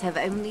concessions have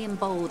only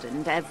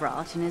emboldened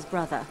Everard and his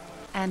brother.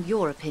 And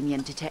your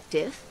opinion,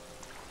 Detective,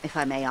 if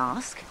I may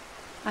ask?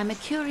 I'm a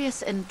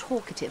curious and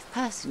talkative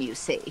person, you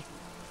see.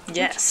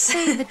 Yes.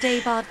 Would you say the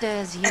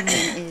Débardeurs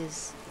Union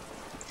is...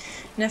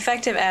 An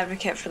effective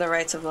advocate for the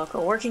rights of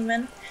local working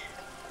men.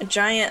 A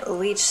giant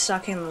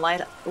leech-sucking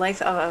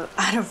life out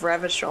of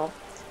Revachol.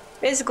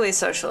 Basically a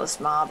socialist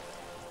mob.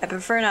 I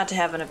prefer not to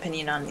have an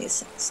opinion on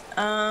these things.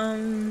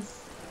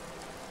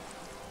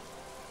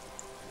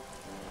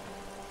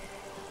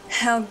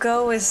 I'll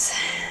go with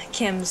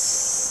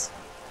Kim's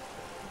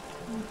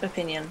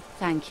opinion.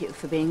 Thank you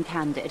for being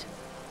candid.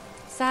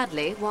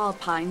 Sadly,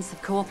 Wild Pines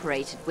have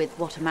cooperated with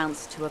what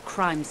amounts to a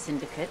crime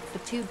syndicate for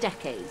 2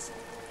 decades.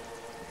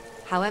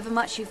 However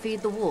much you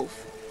feed the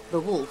wolf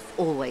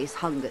always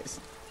hungers.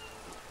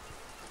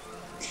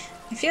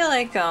 I feel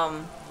like,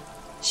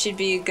 she'd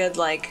be a good,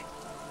 like,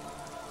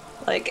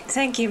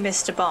 thank you,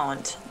 Mr.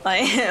 Bond.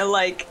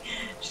 Like,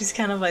 she's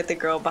kind of like the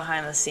girl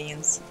behind the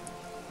scenes.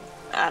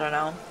 I don't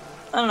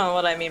know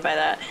what I mean by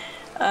that.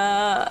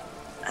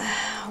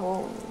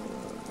 Well,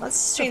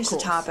 let's change the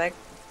topic.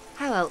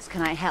 How else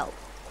can I help?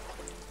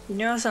 You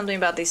know something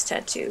about these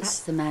tattoos. That's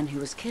the man who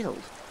was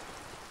killed.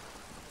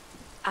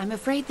 I'm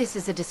afraid this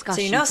is a discussion.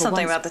 So you know for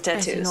something once. about the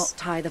tattoos. Better not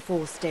tie the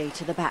fourth day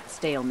to the bat's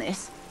day on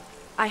this.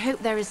 I hope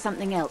there is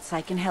something else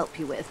I can help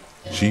you with.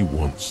 She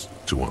wants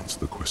to answer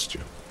the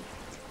question.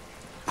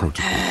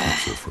 Protocol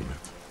keeps her from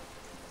it.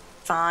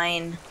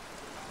 Fine.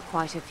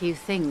 Quite a few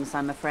things,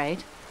 I'm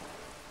afraid.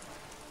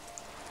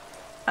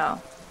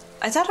 Oh.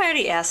 I thought I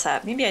already asked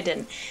that. Maybe I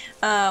didn't.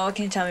 What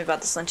can you tell me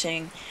about this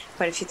lynching?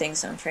 Quite a few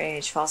things, I'm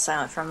afraid. She falls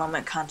silent for a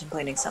moment,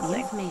 contemplating The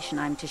something. information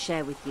I'm to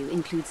share with you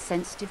includes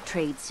sensitive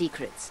trade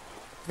secrets.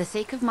 For the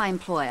sake of my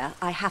employer,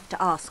 I have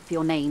to ask for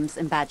your names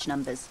and badge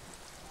numbers.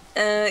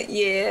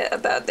 Yeah,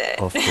 about that.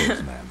 Of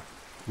course, ma'am.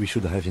 We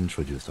should have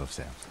introduced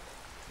ourselves.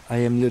 I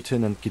am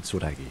Lieutenant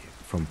Kitsuragi,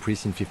 from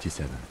Precinct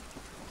 57.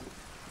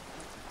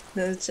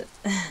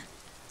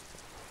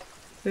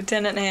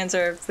 Lieutenant hands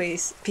her a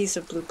piece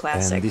of blue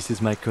plastic. And this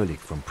is my colleague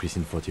from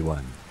Precinct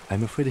 41.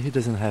 I'm afraid he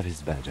doesn't have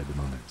his badge at the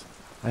moment.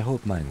 I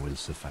hope mine will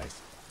suffice.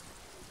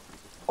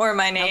 Or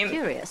my name. How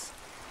curious.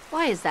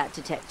 Why is that,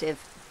 Detective?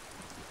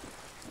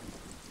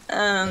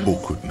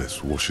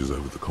 Awkwardness washes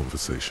over the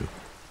conversation.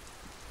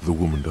 The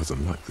woman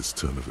doesn't like this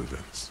turn of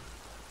events.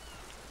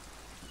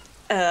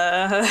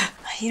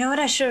 You know what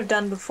I should have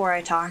done before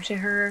I talked to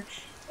her?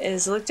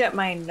 Is looked at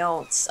my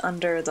notes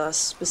under the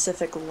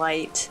specific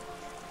light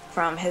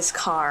from his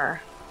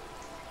car.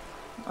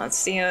 Let's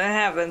see what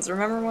happens.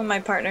 Remember when my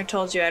partner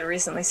told you I'd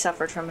recently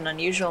suffered from an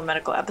unusual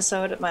medical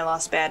episode? My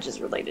lost badge is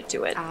related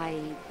to it. I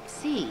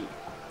see.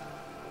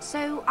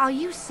 So, are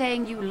you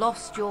saying you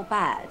lost your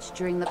badge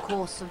during the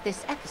course of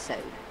this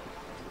episode?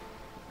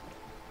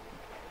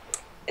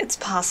 It's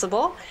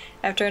possible.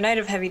 After a night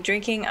of heavy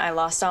drinking, I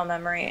lost all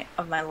memory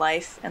of my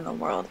life and the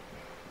world.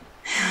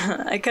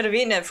 I could have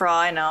eaten it for all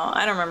I know.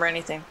 I don't remember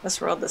anything.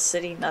 This world, this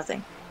city,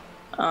 nothing.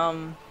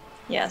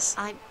 Yes.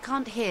 I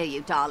can't hear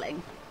you,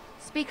 darling.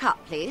 Speak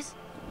up, please.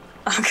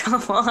 Oh,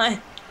 come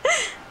on.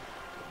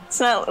 It's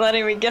not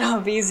letting me get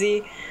off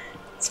easy.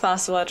 It's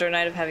possible after a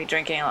night of heavy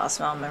drinking, I lost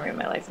all memory of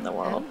my life in the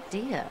world. Oh,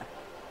 dear.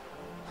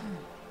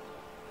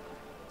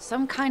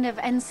 Some kind of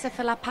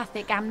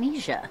encephalopathic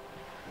amnesia.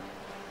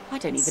 I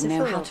don't even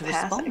know how to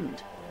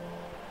respond.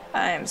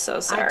 I am so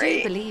sorry. I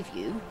do believe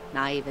you,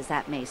 naive as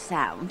that may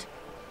sound.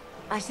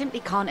 I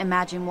simply can't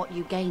imagine what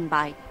you gain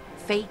by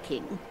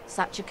faking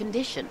such a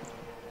condition.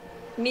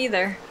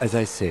 Neither. As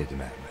I said,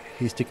 ma'am,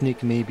 his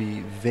technique may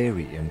be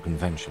very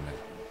unconventional,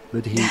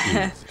 but he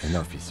is an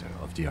officer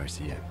of the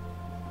RCM.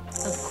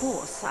 Of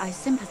course, I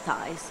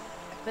sympathize,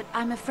 but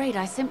I'm afraid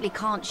I simply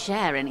can't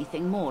share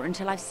anything more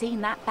until I've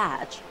seen that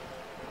badge.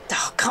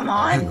 Oh, come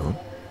on. Hang on.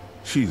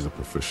 She's a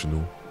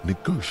professional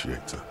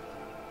negotiator.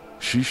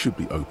 She should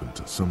be open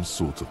to some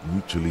sort of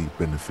mutually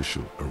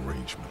beneficial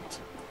arrangement.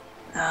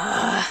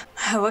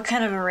 What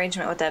kind of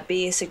arrangement would that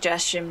be?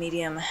 Suggestion,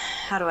 medium.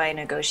 How do I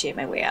negotiate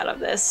my way out of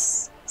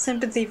this?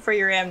 Sympathy for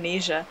your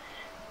amnesia.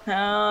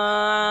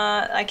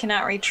 I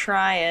cannot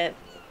retry it.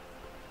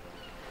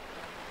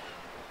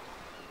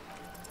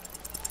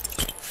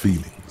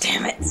 Feelings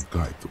Damn it. will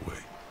guide the way.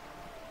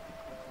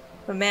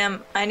 But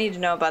ma'am, I need to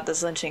know about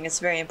this lynching. It's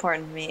very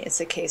important to me. It's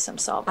a case I'm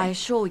solving. I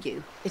assure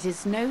you, it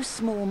is no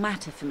small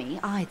matter for me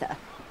either.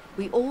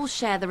 We all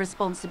share the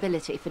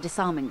responsibility for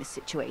disarming this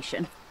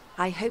situation.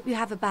 I hope you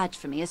have a badge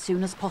for me as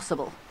soon as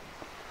possible.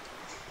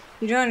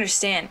 You don't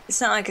understand.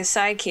 It's not like a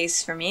side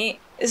case for me.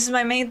 This is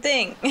my main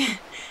thing.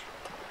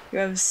 You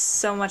have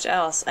so much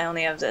else. I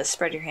only have this.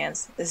 Spread your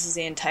hands. This is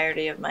the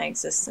entirety of my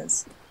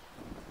existence.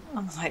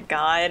 Oh my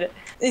god.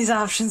 These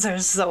options are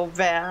so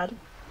bad.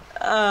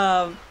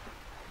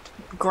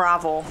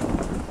 Grovel.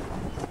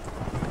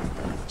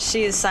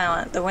 She is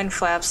silent. The wind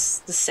flaps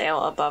the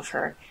sail above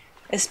her.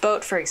 This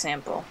boat, for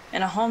example.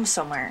 In a home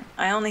somewhere.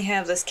 I only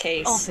have this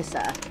case.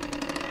 Officer.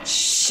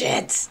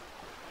 Shit.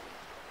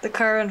 The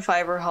carbon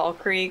fiber hull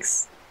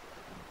creaks.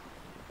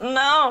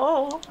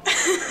 No!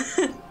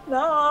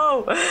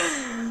 No!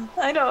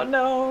 I don't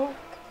know.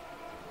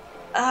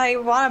 I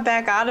want to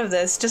back out of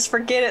this. Just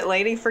forget it,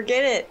 lady.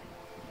 Forget it.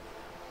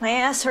 My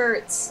ass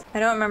hurts. I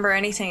don't remember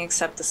anything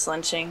except the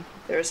slinching.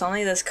 There was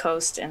only this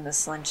coast and the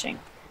slinching.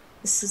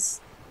 This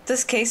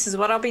case is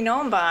what I'll be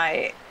known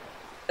by.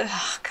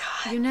 Oh,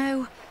 God. You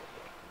know,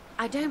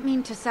 I don't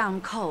mean to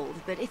sound cold,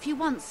 but if you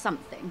want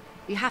something,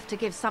 you have to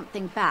give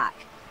something back.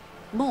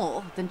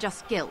 More than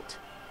just guilt.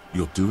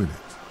 You're doing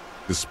it.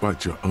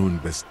 Despite your own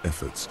best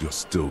efforts, you're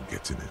still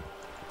getting in.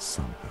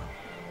 Somehow.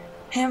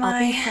 I'll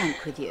be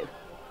frank with you.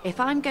 If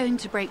I'm going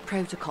to break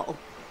protocol,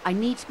 I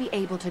need to be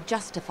able to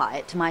justify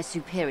it to my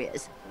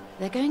superiors.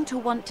 They're going to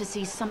want to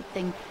see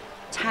something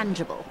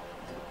tangible.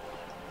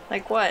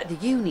 Like what? The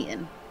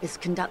Union is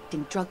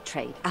conducting drug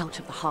trade out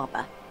of the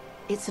harbor.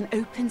 It's an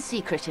open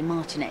secret in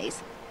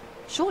Martinez.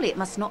 Surely it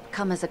must not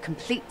come as a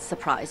complete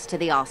surprise to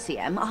the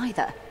RCM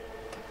either.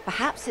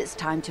 Perhaps it's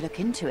time to look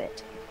into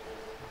it.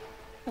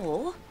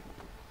 Or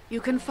you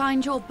can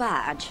find your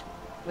badge,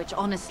 which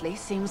honestly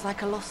seems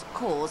like a lost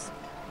cause.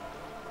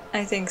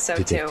 I think so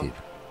Detective,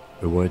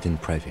 too. a word in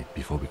private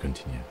before we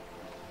continue.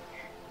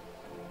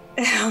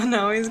 Oh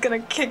no, he's gonna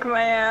kick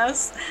my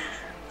ass.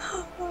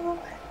 Oh,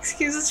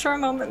 excuse us for a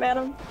moment,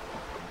 madam.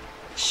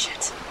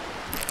 Shit.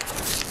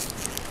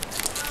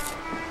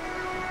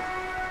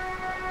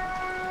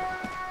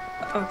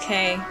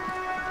 Okay.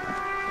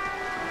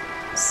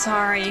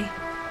 Sorry.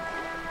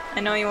 I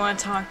know you want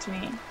to talk to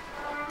me.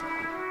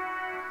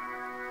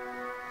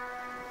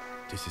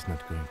 This is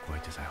not going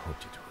quite as I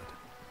hoped it would,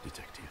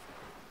 Detective.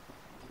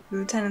 The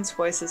lieutenant's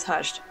voice is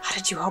hushed. How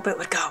did you hope it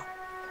would go?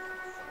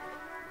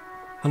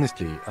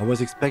 Honestly, I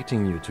was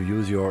expecting you to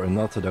use your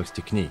unorthodox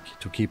technique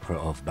to keep her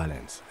off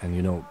balance, and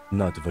you know,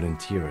 not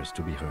volunteer us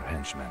to be her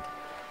henchmen.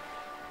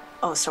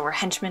 Oh, so we're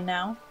henchmen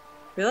now?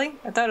 Really?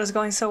 I thought it was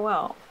going so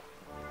well.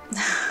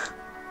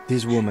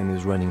 This woman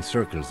is running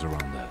circles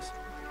around us.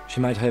 She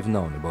might have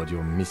known about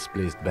your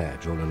misplaced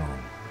badge all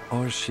along,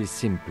 or she's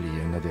simply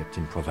an adept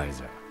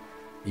improviser.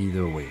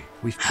 Either way,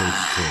 we've played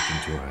straight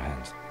into her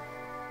hands.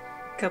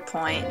 Good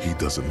point. He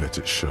doesn't let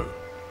it show,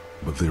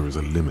 but there is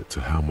a limit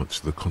to how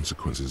much the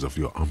consequences of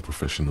your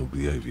unprofessional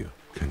behavior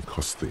can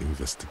cost the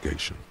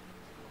investigation.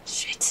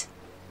 Shit.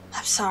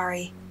 I'm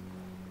sorry.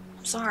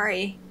 I'm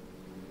sorry.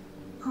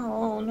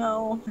 Oh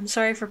no. I'm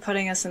sorry for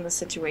putting us in this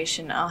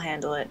situation. I'll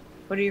handle it.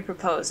 What do you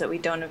propose? That we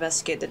don't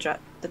investigate the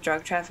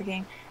drug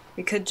trafficking?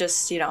 We could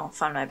just, you know,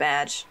 find my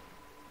badge.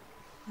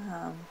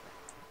 What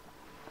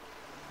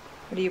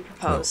do you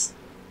propose? Well,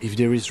 if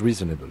there is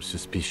reasonable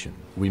suspicion,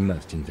 we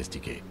must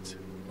investigate.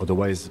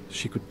 Otherwise,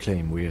 she could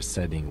claim we are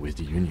siding with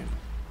the Union,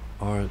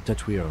 or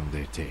that we are on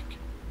their take.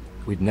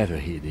 We'd never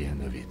hear the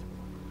end of it.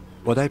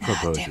 What I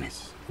propose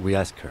is, we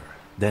ask her,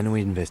 then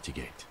we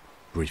investigate,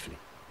 briefly.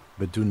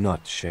 But do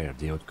not share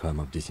the outcome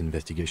of this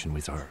investigation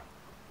with her.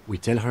 We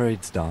tell her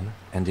it's done,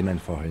 and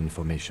demand for her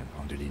information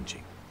on the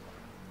lynching.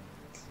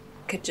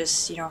 Could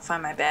just, you know,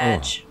 find my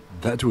badge. Oh,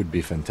 that would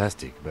be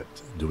fantastic, but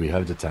do we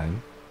have the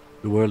time?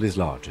 The world is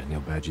large, and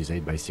your badge is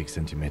 8 by 6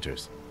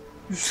 centimeters.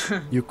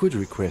 You could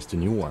request a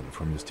new one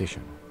from your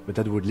station, but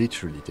that would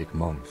literally take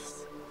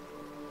months.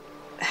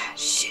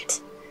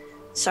 Shit.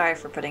 Sorry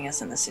for putting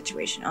us in this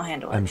situation. I'll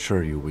handle it. I'm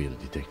sure you will,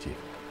 Detective.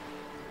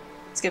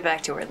 Let's get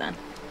back to her then.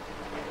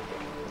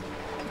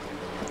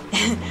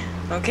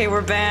 Okay,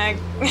 we're back.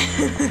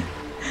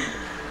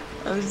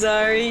 I'm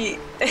sorry.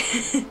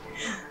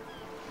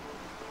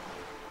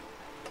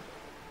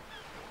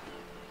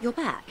 You're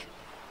back.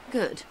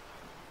 Good.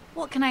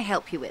 What can I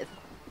help you with?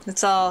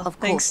 That's all. Of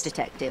course,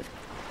 Detective.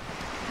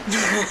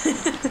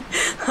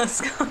 Let's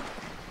go.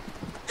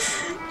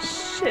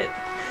 Shit.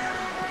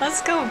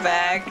 Let's go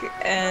back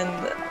and...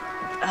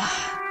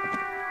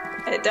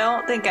 I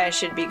don't think I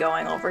should be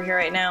going over here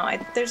right now.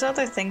 There's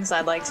other things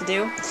I'd like to do.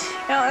 You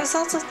know, I was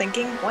also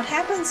thinking, what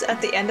happens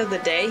at the end of the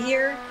day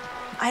here?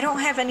 I don't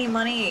have any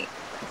money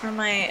for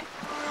my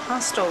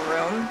hostel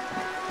room.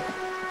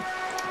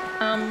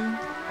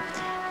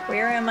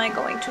 Where am I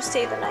going to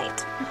stay the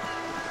night?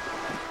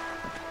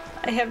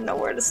 I have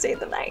nowhere to stay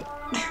the night.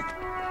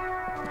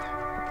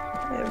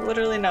 I have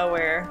literally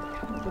nowhere.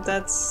 But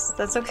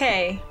that's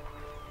okay.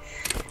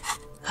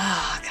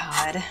 Oh,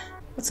 God.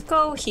 Let's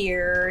go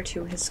here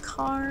to his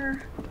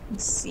car.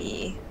 Let's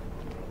see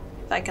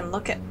if I can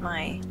look at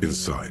my...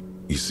 Inside,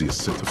 you see a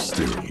set of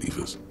steering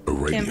levers, a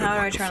radio Tim, how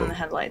do I turn on microphone, the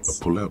headlights?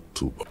 a pull-out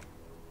toolbox.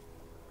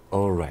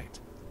 All right.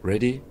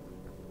 Ready?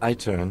 I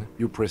turn,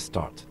 you press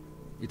start.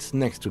 It's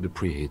next to the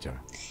preheater.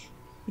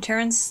 He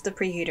turns the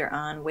preheater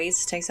on,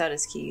 waits, takes out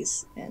his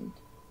keys, and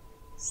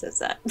says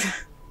that.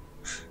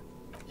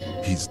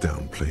 He's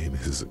downplaying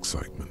his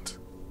excitement.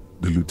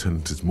 The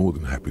lieutenant is more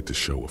than happy to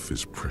show off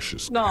his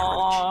precious carriage.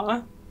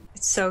 Aww.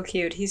 It's so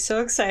cute. He's so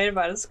excited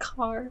about his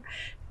car.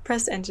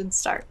 Press engine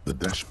start. The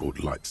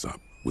dashboard lights up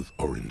with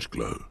orange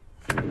glow.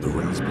 The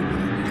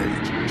raspberry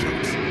gauge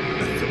jumps,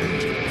 and the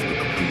engine of the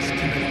Caprice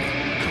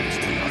Canela comes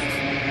to life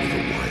with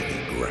a whiny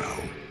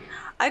growl.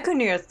 I couldn't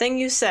hear a thing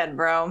you said,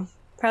 bro.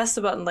 Press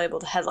the button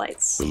labeled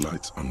headlights. The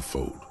lights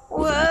unfold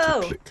with Whoa! a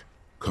little click,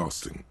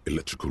 casting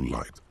electrical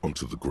light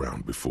onto the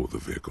ground before the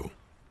vehicle.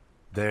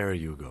 There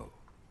you go.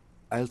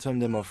 I'll turn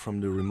them off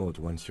from the remote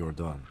once you're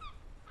done.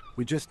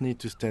 We just need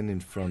to stand in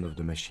front of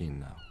the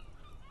machine now.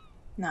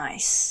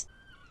 Nice.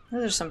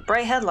 Those are some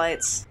bright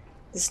headlights.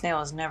 This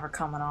nail is never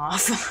coming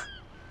off.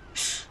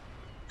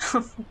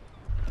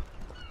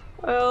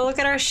 Oh, look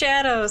at our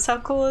shadows. How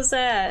cool is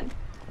that?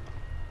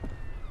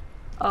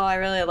 Oh, I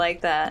really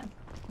like that.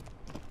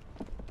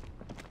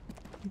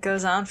 It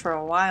goes on for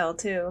a while,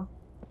 too.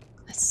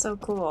 That's so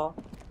cool.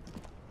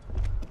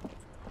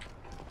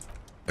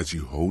 As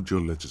you hold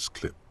your ledger's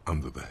clip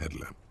under the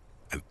headlamp,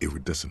 an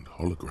iridescent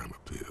hologram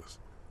appears.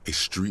 A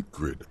street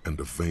grid and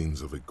the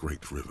veins of a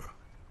great river.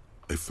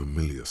 A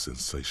familiar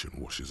sensation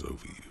washes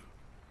over you.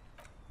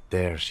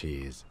 There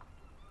she is.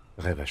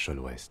 Revachol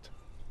West.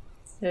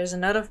 There's a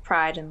note of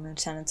pride in the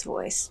lieutenant's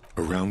voice.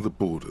 Around the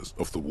borders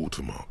of the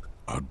watermark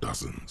are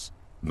dozens,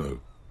 no,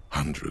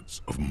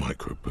 hundreds of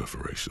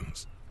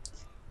micro-perforations.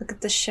 Look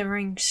at the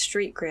shimmering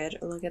street grid,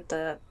 or look at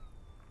the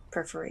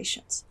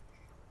perforations.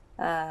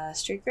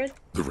 Street grid?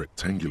 The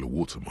rectangular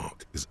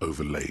watermark is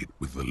overlaid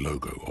with the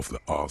logo of the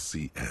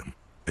RCM,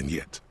 and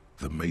yet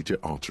the major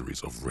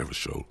arteries of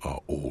Revachol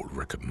are all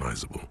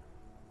recognizable.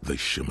 They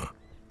shimmer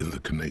in the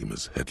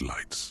Kanema's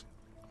headlights.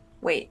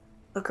 Wait,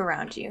 look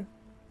around you.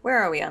 Where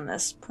are we on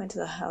this? Point to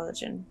the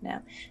halogen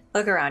now.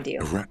 Look around you.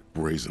 A rat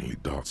brazenly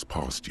darts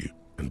past you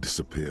and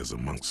disappears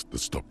amongst the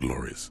stopped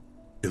lorries.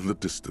 In the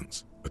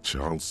distance, a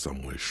child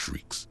somewhere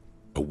shrieks.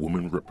 A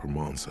woman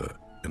reprimands her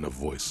in a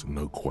voice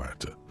no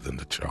quieter than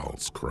the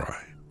child's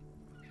cry.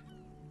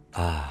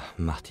 Ah,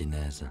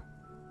 Martinez.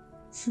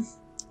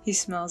 He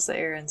smells the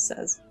air and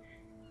says,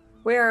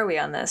 "Where are we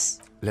on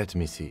this?" Let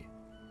me see.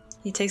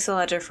 He takes the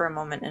ledger for a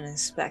moment and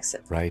inspects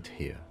it. Right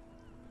here.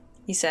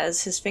 He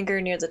says, his finger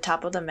near the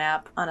top of the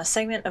map on a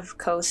segment of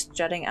coast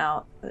jutting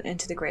out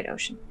into the great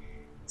ocean.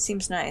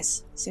 Seems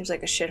nice. Seems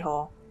like a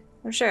shithole.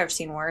 I'm sure I've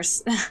seen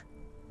worse.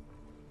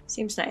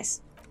 Seems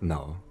nice.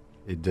 No,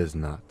 it does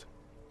not.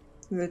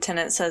 The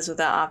lieutenant says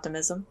without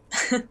optimism.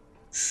 I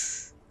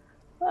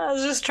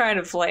was just trying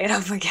to play it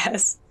up, I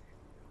guess.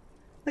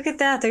 Look at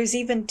that, there's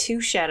even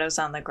two shadows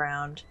on the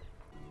ground.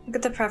 Look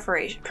at the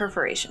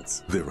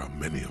perforations. There are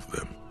many of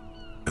them,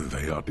 and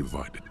they are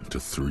divided into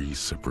 3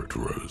 separate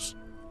rows.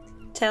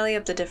 Tally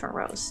up the different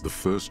rows. The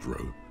first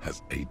row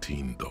has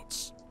 18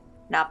 dots.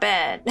 Not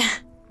bad.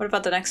 What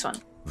about the next one?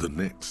 The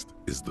next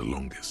is the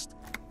longest.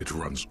 It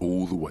runs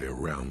all the way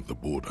around the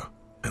border,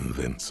 and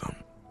then some.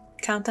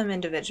 Count them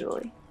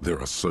individually. There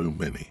are so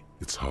many,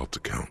 it's hard to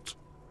count.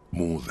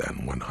 More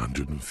than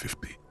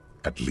 150,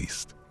 at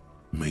least.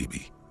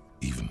 Maybe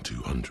even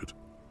 200.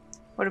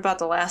 What about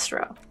the last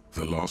row?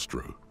 The last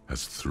row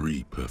has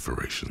 3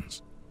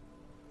 perforations.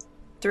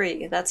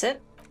 3, that's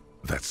it?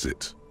 That's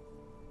it.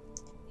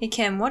 Hey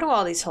Kim, what do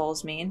all these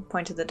holes mean?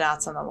 Point to the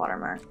dots on the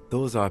watermark.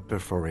 Those are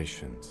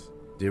perforations.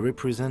 They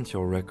represent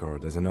your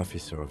record as an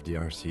officer of the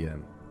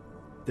RCM.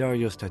 They are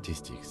your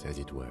statistics, as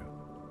it were.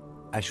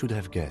 I should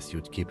have guessed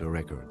you'd keep a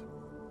record.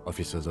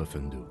 Officers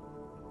often do.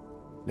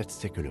 Let's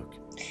take a look.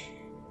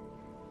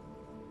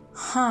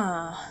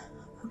 Huh.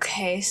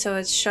 Okay, so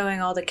it's showing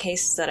all the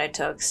cases that I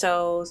took.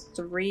 So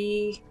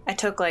I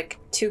took like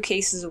 2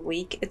 cases a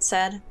week, it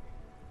said.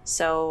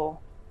 So,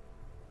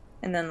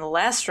 and then the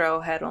last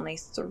row had only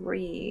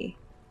 3.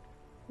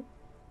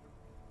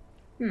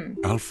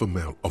 Alpha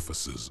male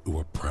officers who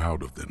are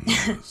proud of their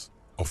numbers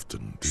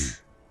often do.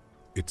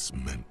 It's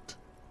meant.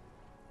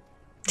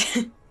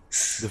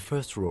 The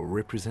first row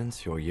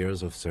represents your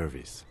years of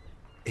service.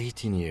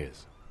 18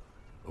 years.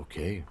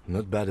 Okay,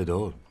 not bad at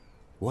all.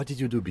 What did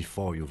you do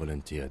before you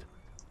volunteered?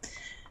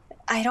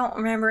 I don't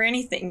remember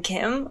anything,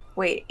 Kim.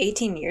 Wait,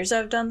 18 years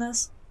I've done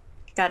this?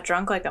 Got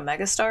drunk like a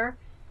megastar?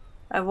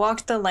 I've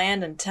walked the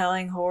land and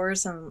telling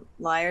whores and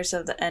liars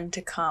of the end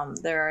to come.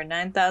 There are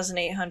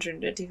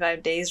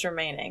 9,855 days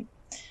remaining.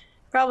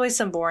 Probably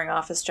some boring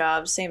office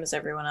jobs, same as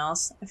everyone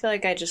else. I feel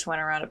like I just went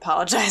around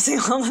apologizing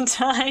all the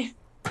time.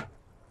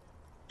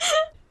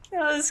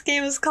 Oh, this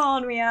game is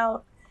calling me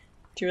out.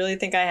 Do you really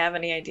think I have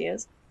any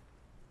ideas?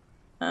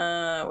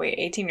 Wait,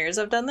 18 years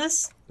I've done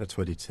this? That's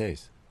what it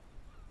says.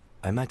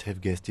 I might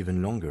have guessed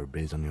even longer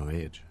based on your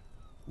age.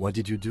 What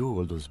did you do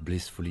all those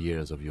blissful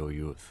years of your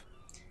youth?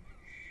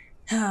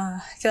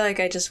 I feel like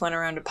I just went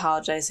around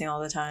apologizing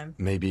all the time.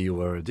 Maybe you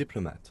were a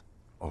diplomat.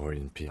 Or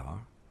in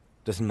PR.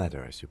 Doesn't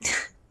matter, I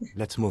suppose.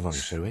 Let's move on,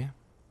 shall we?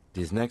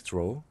 This next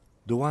row,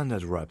 the one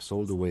that wraps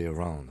all the way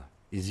around,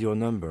 is your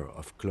number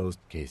of closed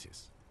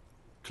cases.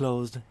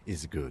 Closed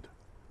is good.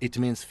 It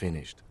means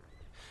finished.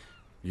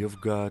 You've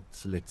got,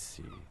 let's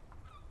see...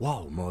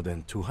 Wow, more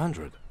than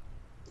 200.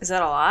 Is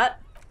that a lot?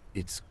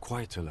 It's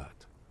quite a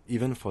lot,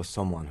 even for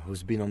someone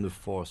who's been on the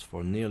force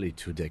for nearly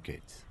 2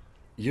 decades.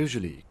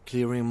 Usually,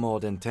 clearing more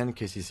than 10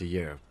 cases a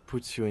year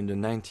puts you in the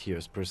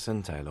 90th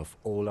percentile of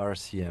all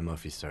RCM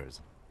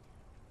officers.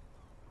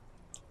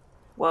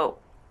 Whoa.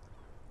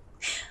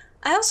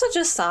 I also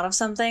just thought of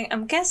something.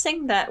 I'm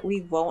guessing that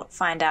we won't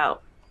find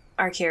out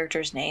our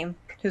character's name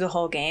through the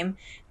whole game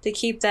to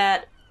keep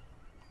that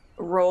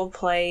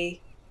roleplay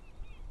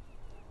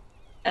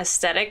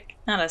aesthetic,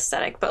 not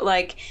aesthetic, but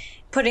like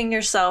putting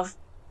yourself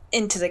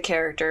into the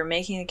character,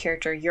 making the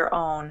character your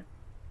own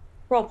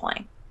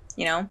role-playing,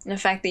 you know? And the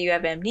fact that you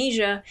have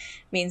amnesia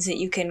means that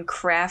you can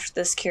craft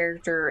this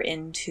character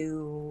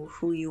into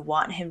who you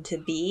want him to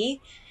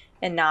be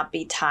and not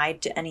be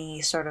tied to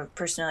any sort of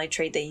personality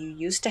trait that you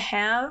used to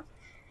have.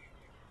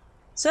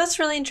 So that's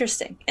really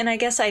interesting. And I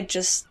guess I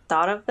just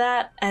thought of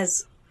that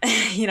as,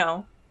 you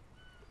know,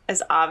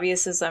 as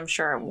obvious as I'm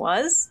sure it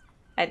was.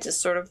 I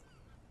just sort of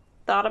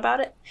thought about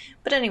it.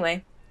 But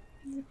anyway,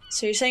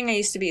 so you're saying I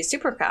used to be a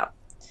super cop.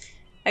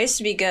 I used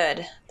to be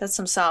good. That's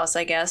some sauce,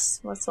 I guess.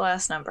 What's the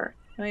last number?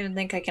 I don't even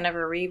think I can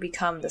ever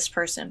re-become this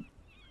person.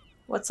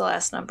 What's the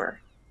last number?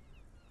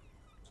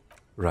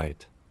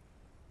 Right.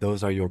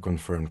 Those are your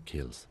confirmed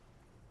kills.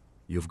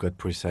 You've got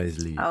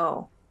precisely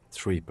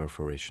 3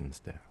 perforations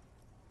there.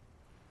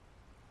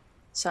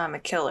 So I'm a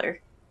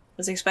killer.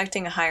 Was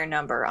expecting a higher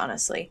number,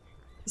 honestly.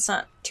 It's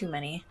not too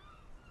many.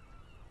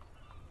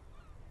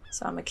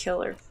 So I'm a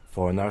killer.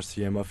 For an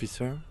RCM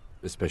officer,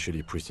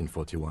 especially Precinct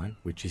 41,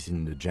 which is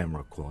in the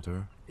Jamrock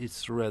Quarter,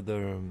 it's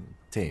rather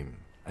tame.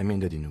 I mean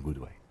that in a good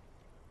way.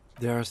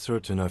 There are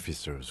certain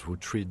officers who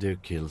treat their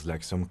kills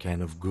like some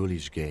kind of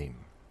ghoulish game.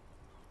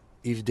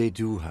 If they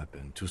do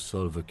happen to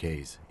solve a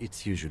case,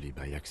 it's usually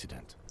by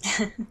accident.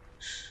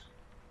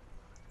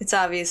 It's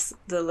obvious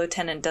the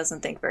lieutenant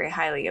doesn't think very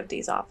highly of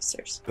these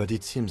officers. But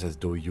it seems as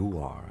though you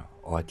are,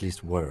 or at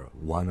least were,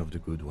 one of the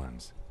good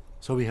ones.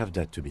 So we have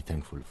that to be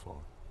thankful for.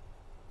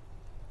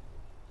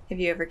 Have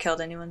you ever killed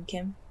anyone,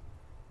 Kim?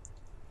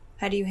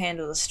 How do you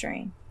handle the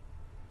strain?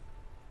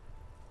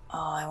 Oh,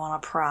 I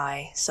want to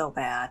pry so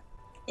bad.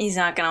 He's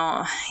not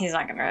gonna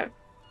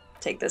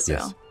take this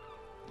down.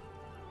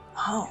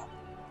 Oh.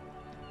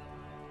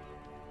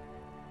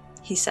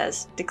 He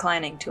says,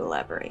 declining to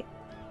elaborate.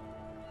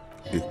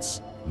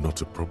 It's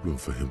not a problem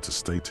for him to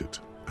state it,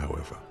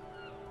 however.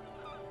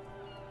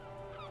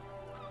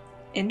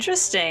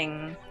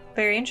 Interesting.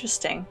 Very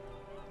interesting.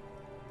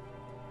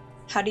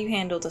 How do you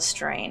handle the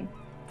strain?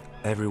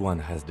 Everyone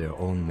has their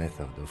own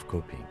method of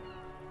coping.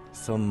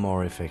 Some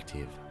more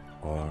effective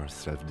or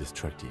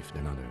self-destructive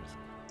than others.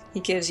 He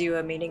gives you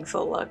a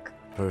meaningful look.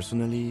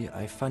 Personally,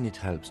 I find it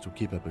helps to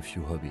keep up a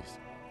few hobbies.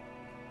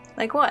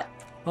 Like what?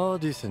 Oh,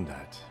 this and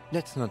that.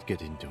 Let's not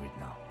get into it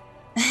now.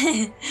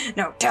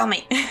 No, tell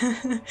me.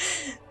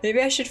 Maybe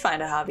I should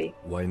find a hobby.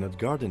 Why not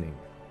gardening?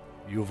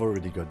 You've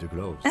already got the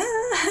gloves.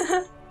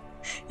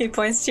 He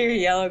points to your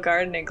yellow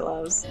gardening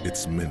gloves.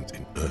 It's meant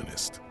in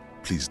earnest.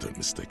 Please don't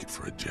mistake it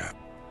for a jab.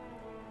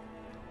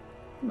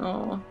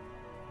 Oh.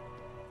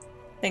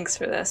 Thanks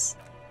for this.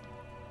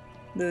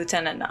 The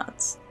lieutenant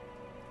nods.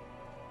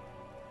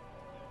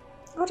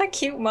 What a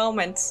cute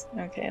moment.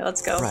 Okay,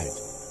 let's go. Right.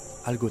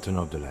 I'll go turn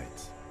off the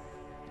lights.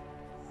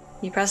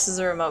 He presses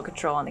the remote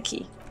control on the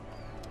key.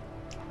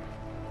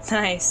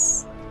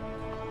 Nice.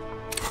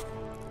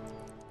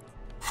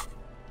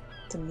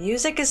 The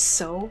music is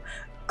so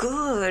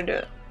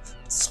good.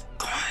 So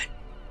good.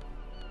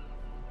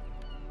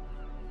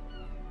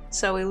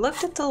 So we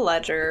looked at the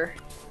ledger.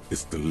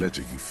 It's the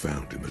ledger you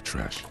found in the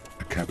trash.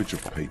 A cabbage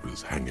of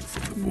papers hanging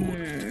from the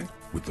board,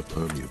 with the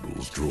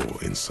permeables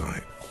drawer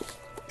inside.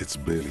 It's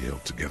barely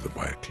held together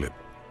by a clip,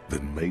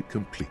 then made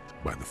complete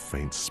by the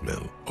faint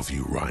smell of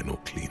urinal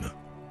cleaner.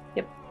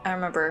 Yep, I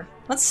remember.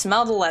 Let's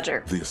smell the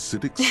ledger. The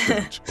acidic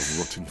stench of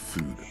rotting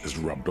food is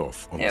rubbed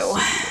off on the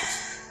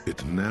cellulose.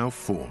 It now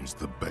forms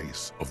the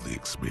base of the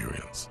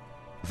experience.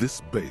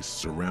 This base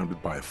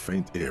surrounded by a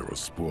faint air of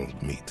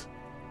spoiled meat,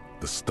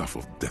 the stuff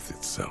of death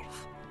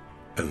itself,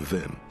 and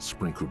then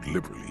sprinkled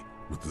liberally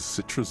with the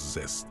citrus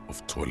zest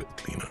of toilet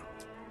cleaner.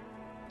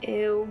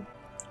 Ew.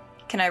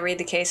 Can I read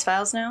the case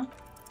files now?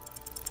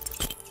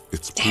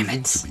 It's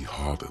proving to be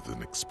harder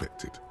than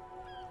expected.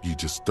 You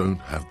just don't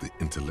have the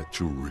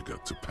intellectual rigor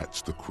to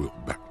patch the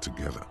quilt back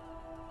together.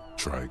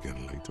 Try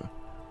again later.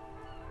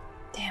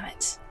 Damn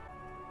it.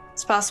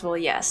 It's possible,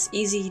 yes.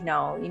 Easy,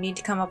 no. You need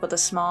to come up with a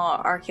small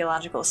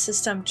archaeological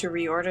system to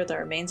reorder the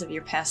remains of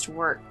your past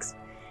works.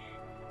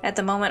 At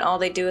the moment, all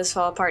they do is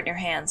fall apart in your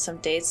hands. Some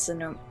dates,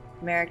 the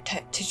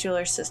numeric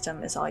titular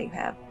system is all you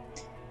have.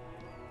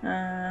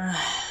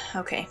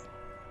 Okay.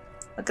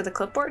 Look at the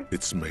clipboard.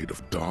 It's made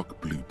of dark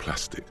blue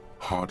plastic,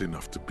 hard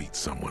enough to beat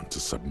someone to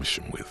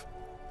submission with.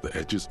 The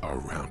edges are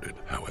rounded,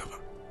 however.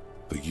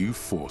 The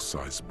U4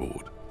 size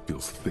board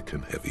feels thick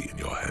and heavy in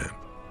your hand.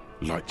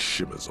 Light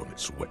shimmers on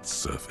its wet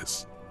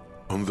surface.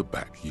 On the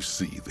back, you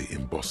see the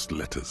embossed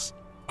letters,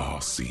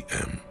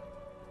 RCM.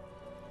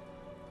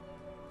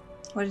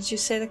 What did you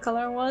say the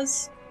color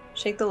was?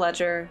 Shake the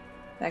ledger.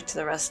 Back to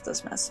the rest of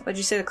this mess. What did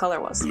you say the color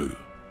was? Blue.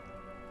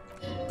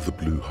 The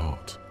blue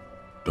heart.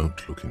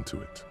 Don't look into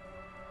it.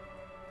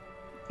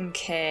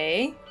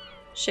 Okay.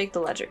 Shake the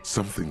ledger.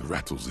 Something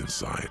rattles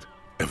inside,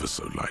 ever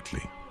so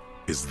lightly.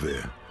 Is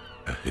there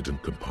a hidden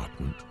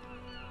compartment?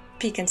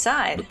 Peek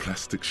inside. The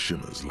plastic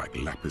shimmers like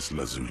lapis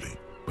lazuli,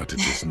 but it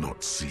is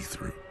not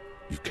see-through.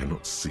 You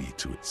cannot see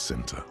to its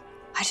center.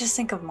 I just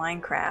think of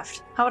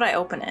Minecraft. How would I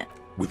open it?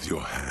 With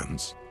your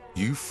hands,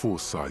 you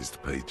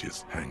 4-sized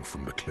pages hang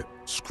from the clip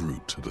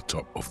screwed to the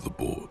top of the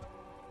board.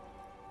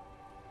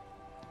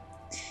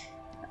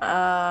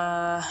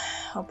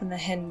 Open the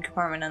hidden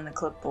compartment on the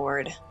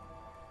clipboard.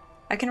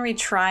 I can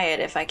retry it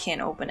if I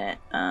can't open it.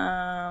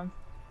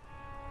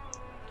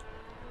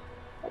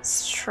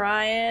 Let's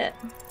try it.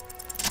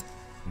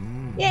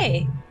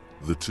 Yay!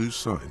 The two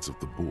sides of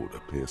the board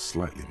appear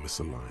slightly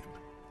misaligned,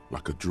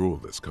 like a drawer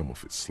that's come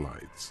off its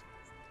slides.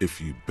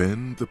 If you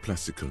bend the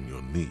plastic on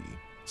your knee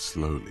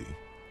slowly,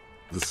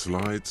 the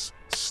slides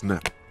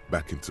snap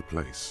back into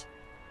place.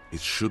 It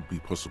should be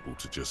possible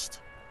to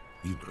just,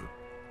 you know.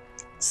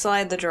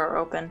 Slide the drawer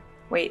open.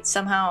 Wait,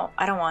 somehow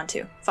I don't want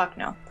to. Fuck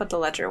no. Put the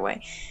ledger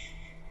away.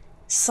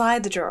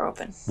 Slide the drawer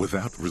open.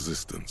 Without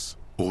resistance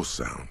or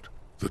sound,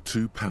 the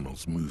two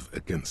panels move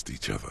against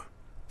each other.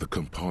 The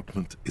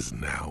compartment is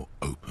now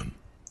open.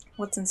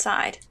 What's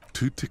inside?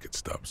 2 ticket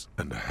stubs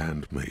and a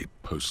handmade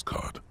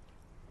postcard.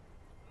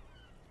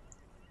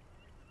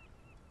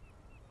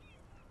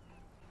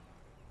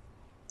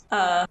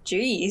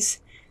 Jeez.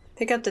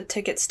 Pick up the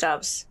ticket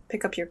stubs.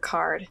 Pick up your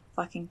card.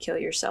 Fucking kill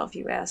yourself,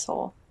 you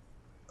asshole.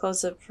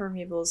 Close the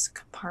permeables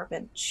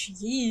compartment.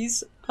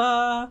 Jeez.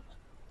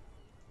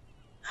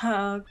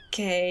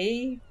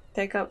 Okay.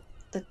 Pick up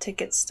the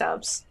ticket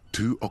stubs.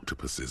 2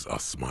 octopuses are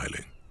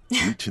smiling,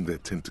 reaching their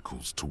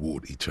tentacles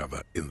toward each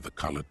other in the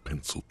colored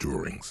pencil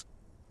drawings.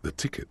 The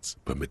tickets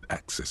permit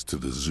access to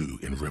the zoo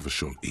in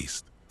Revachol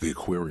East. The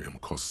aquarium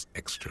costs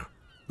extra.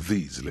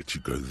 These let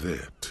you go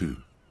there, too.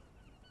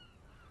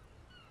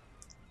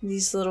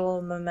 These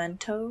little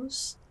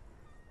mementos.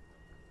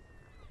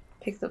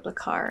 Picked up the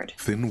card.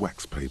 Thin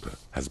wax paper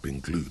has been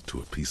glued to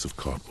a piece of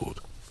cardboard.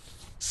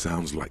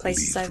 Sounds like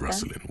Places leaves I've been.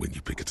 rustling when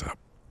you pick it up.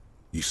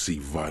 You see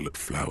violet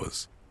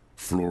flowers,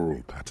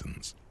 floral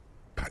patterns,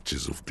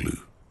 patches of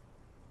glue.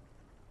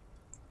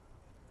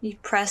 You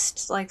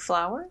pressed like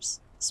flowers?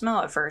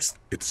 Smell it first.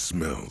 It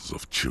smells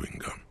of chewing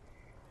gum,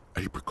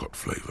 apricot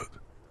flavored.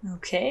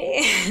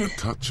 Okay. A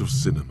touch of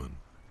cinnamon,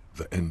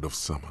 the end of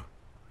summer.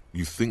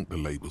 You think the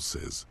label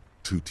says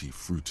tutti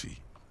frutti.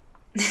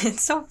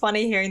 It's so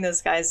funny hearing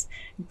this guy's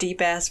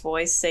deep-ass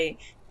voice say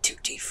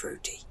tutti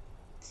frutti.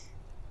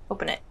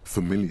 Open it.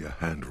 Familiar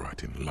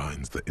handwriting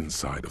lines the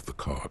inside of the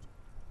card.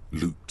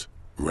 Looped,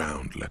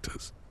 round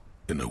letters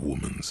in a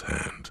woman's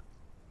hand.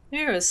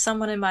 There was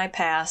someone in my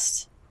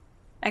past.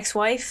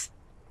 Ex-wife?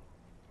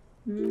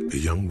 A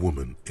young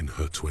woman in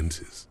her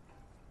 20s.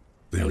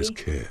 There is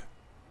Maybe. care,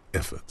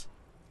 effort,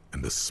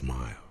 and a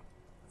smile,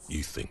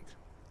 you think.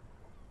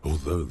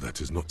 Although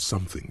that is not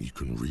something you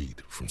can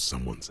read from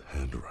someone's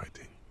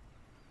handwriting.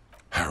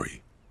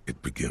 Harry,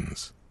 it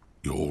begins.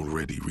 You're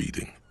already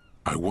reading.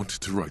 I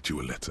wanted to write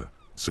you a letter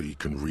so you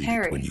can read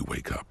Harry. it when you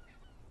wake up.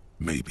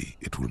 Maybe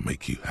it will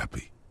make you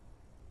happy.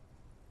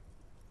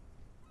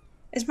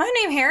 Is my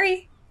name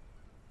Harry?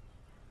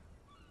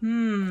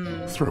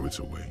 Throw it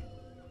away,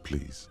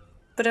 please.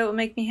 But it will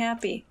make me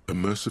happy. A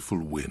merciful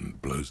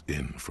wind blows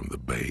in from the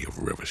bay of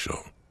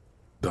Revachol,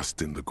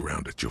 dusting the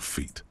ground at your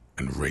feet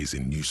and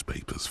raising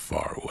newspapers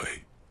far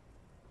away.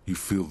 You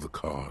feel the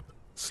card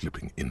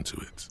slipping into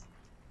it.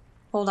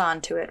 Hold on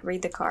to it.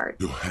 Read the card.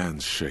 Your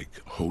hands shake,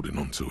 holding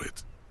onto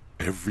it.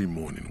 Every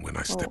morning when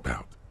I step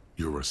out,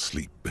 you're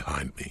asleep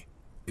behind me.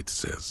 It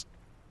says,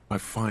 I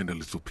find a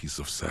little piece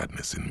of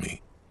sadness in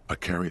me. I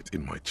carry it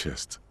in my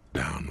chest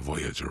down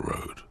Voyager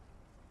Road.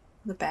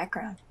 The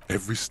background.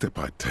 Every step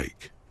I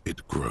take,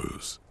 it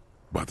grows.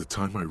 By the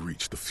time I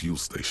reach the fuel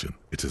station,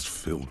 it has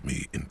filled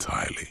me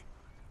entirely.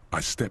 I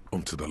step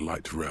onto the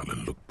light rail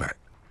and look back.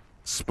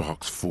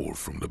 Sparks fall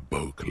from the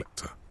bow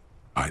collector.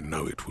 I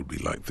know it will be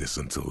like this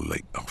until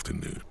late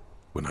afternoon,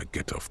 when I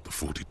get off the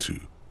 42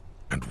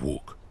 and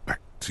walk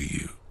back to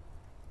you.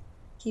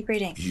 Keep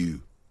reading.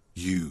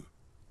 You.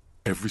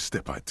 Every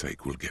step I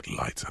take will get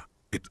lighter.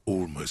 It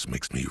almost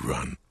makes me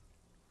run.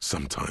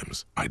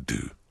 Sometimes I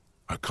do.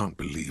 I can't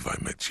believe I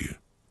met you.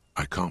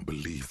 I can't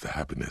believe the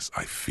happiness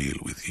I feel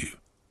with you.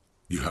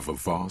 You have a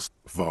vast,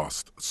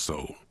 vast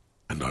soul,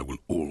 and I will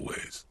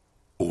always,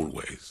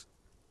 always,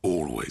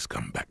 always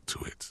come back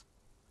to it.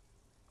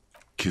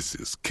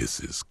 Kisses,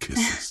 kisses,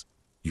 kisses.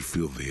 You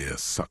feel the air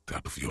sucked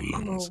out of your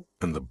lungs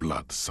and the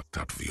blood sucked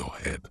out of your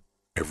head.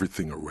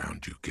 Everything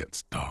around you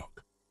gets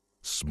dark.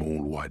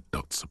 Small white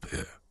dots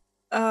appear.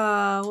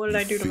 What did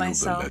I do to Feel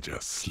myself? the ledger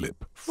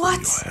slip from What?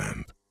 your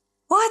hand.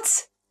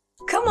 What?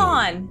 Come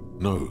on.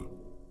 No,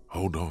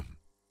 hold on.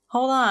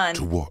 Hold on.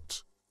 To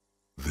what?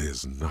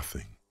 There's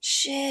nothing.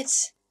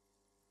 Shit.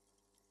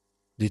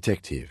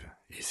 Detective,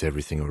 is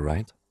everything all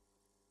right?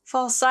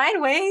 Fall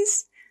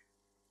sideways?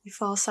 You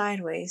fall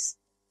sideways.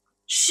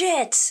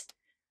 Shit!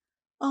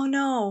 Oh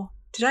no.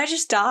 Did I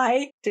just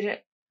die? Did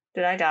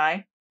I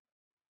die?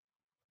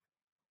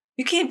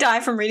 You can't die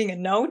from reading a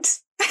note?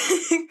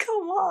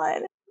 Come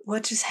on.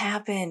 What just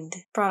happened?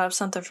 Brought up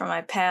something from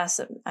my past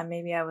that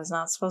maybe I was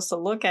not supposed to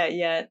look at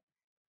yet.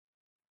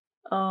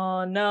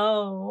 Oh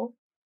no.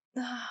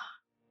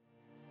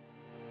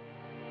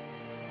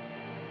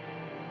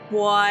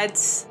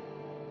 What?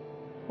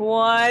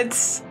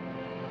 What?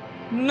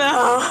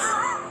 No!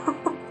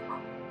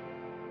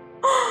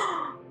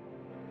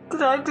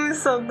 Did I do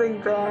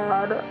something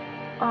bad?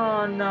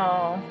 Oh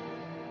no.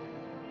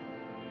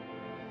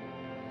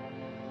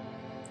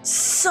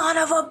 Son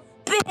of a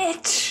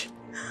bitch!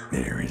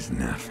 There is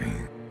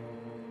nothing.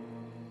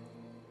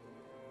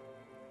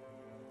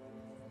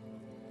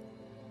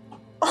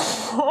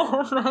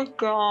 Oh my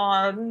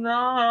god,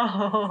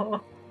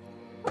 no.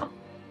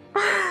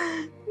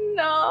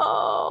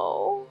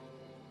 No.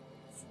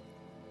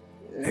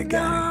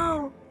 Again.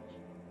 No.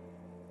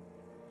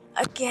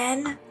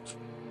 Again?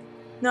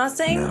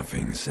 Nothing?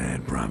 Nothing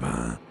said,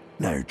 brother.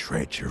 No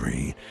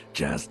treachery,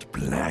 just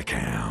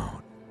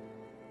blackout.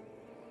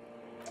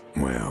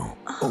 Well,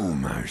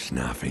 almost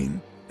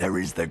nothing. There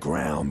is the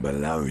ground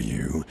below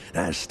you,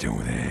 that's still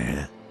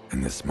there.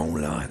 And the small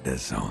light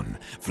that's on,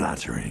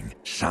 fluttering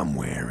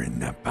somewhere in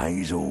the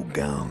basal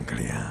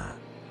ganglia.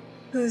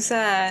 Who's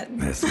that?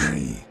 That's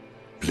me.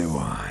 Blue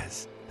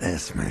eyes,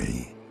 that's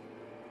me.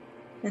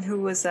 And who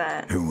was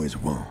that? Who was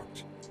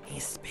what? He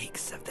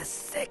speaks of the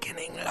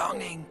sickening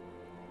longing,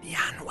 the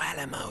unwell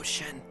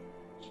emotion.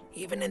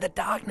 Even in the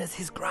darkness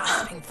he's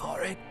grasping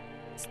for it,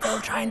 still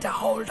trying to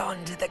hold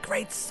on to the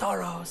great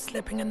sorrow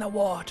slipping in the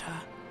water.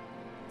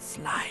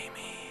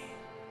 Slimy.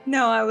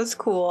 No, I was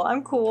cool.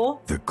 I'm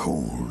cool. The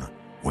cool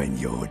when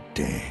you're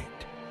dead,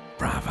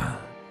 brother.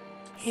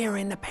 Here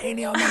in the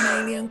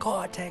paleo-mammalian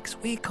cortex,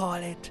 we call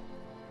it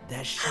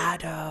the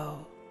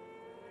shadow.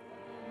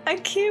 I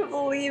can't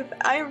believe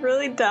I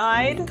really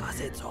died.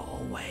 Because it's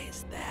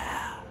always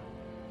there.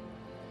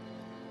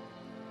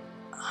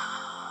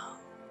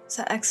 It's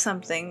an X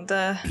something.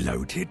 The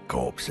Bloated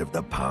corpse of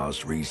the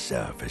past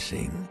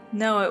resurfacing.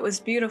 no, it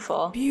was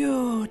beautiful.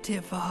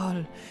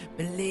 Beautiful.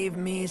 Believe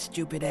me,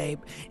 stupid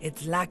ape,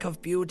 its lack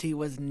of beauty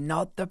was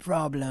not the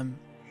problem.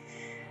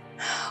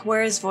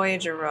 Where is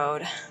Voyager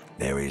Road?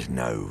 There is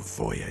no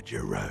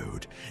Voyager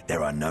Road.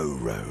 There are no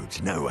roads,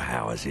 no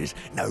houses,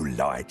 no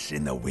lights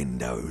in the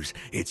windows.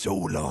 It's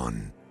all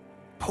on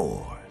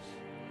pause.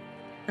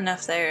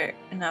 Enough there.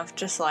 Enough.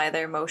 Just lie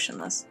there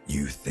motionless.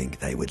 You think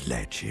they would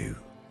let you?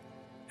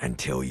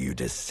 Until you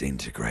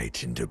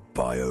disintegrate into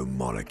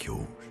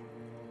biomolecules?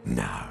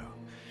 No.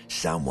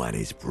 Someone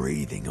is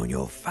breathing on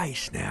your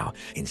face now,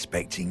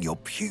 inspecting your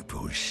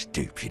pupils,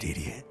 stupid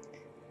idiot.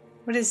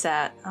 What is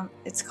that?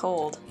 It's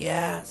cold.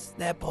 Yes,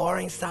 they're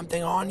pouring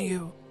something on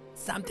you,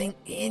 something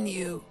in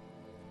you,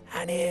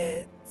 and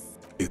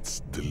It's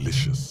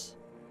delicious.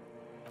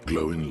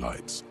 Glowing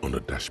lights on a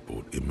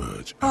dashboard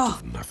emerge out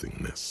of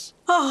nothingness.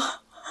 Oh,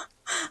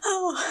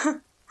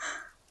 oh,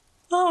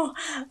 oh!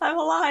 I'm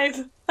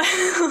alive.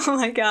 Oh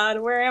my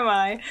god, where am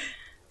I?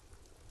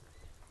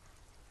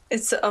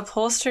 It's the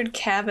upholstered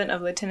cabin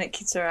of Lieutenant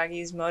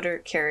Kitsuragi's motor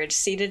carriage,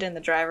 seated in the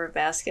driver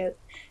basket.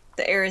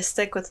 The air is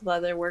thick with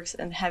leather works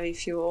and heavy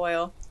fuel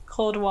oil.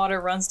 Cold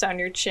water runs down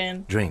your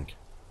chin. Drink.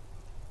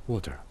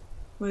 Water.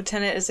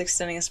 Lieutenant is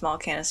extending a small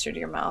canister to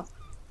your mouth.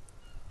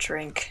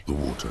 Drink. The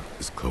water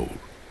is cold,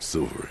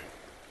 silvery,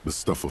 the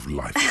stuff of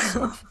life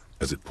itself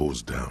as it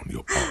pours down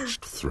your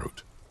parched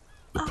throat.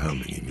 The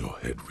pounding in your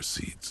head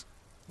recedes.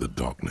 The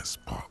darkness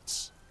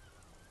parts.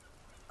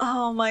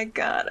 Oh my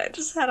god, I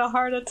just had a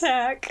heart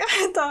attack.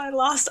 I thought I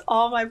lost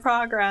all my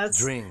progress.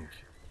 Drink.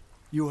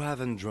 You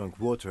haven't drunk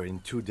water in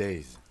 2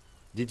 days.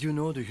 Did you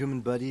know the human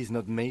body is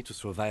not made to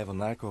survive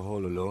on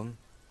alcohol alone?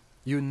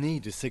 You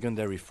need a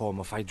secondary form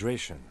of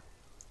hydration.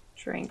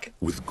 Drink.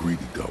 With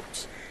greedy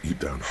gulps, you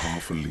down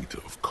half a liter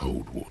of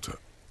cold water.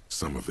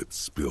 Some of it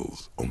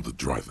spills on the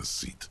driver's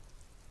seat.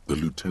 The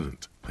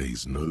lieutenant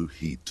pays no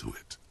heed to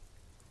it.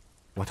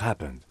 What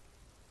happened?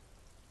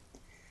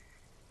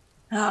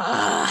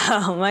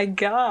 Oh my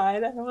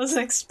god, I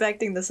wasn't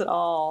expecting this at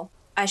all.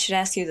 I should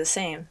ask you the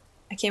same.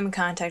 I came in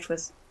contact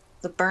with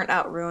the burnt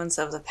out ruins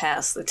of the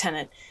past,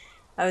 Lieutenant.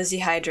 I was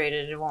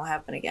dehydrated, it won't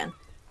happen again.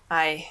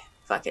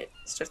 Fuck it,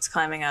 starts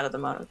climbing out of the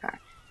motor car.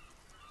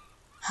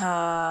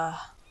 I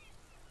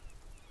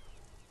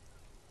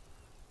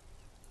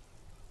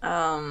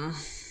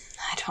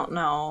don't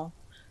know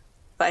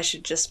if I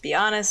should just be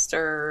honest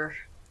or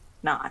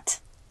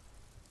not.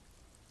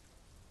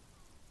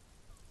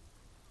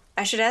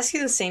 I should ask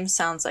you the same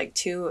sounds like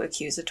too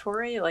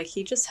accusatory, like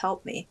he just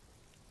helped me.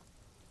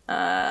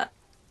 I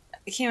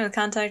came into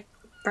contact,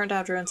 burnt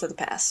out ruins of the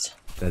past.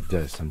 That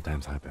does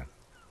sometimes happen.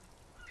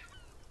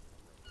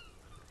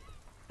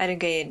 I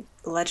didn't gain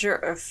ledger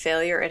of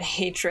failure and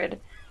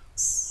hatred.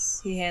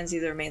 He hands you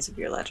the remains of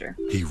your ledger.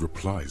 He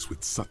replies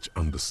with such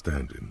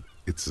understanding,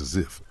 it's as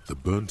if the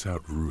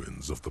burnt-out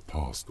ruins of the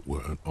past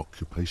were an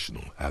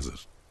occupational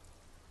hazard.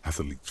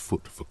 Athlete's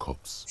foot for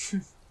cops.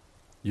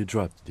 You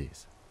dropped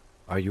these.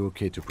 Are you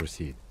okay to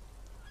proceed?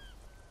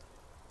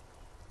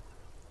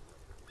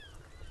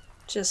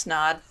 Just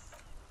nod.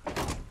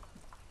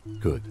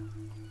 Good.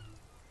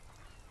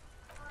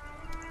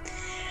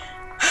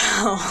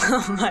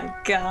 Oh my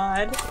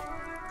god.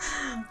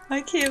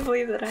 I can't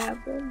believe that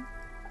happened.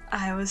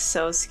 I was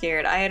so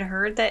scared. I had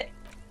heard that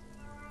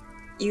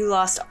you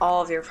lost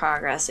all of your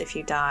progress if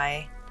you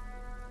die.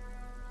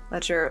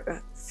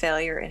 Ledger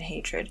failure, and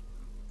hatred.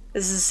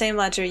 This is the same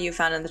ledger you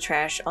found in the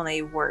trash,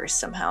 only worse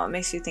somehow. It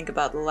makes you think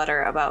about the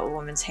letter about a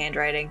woman's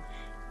handwriting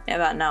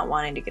and about not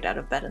wanting to get out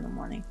of bed in the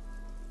morning.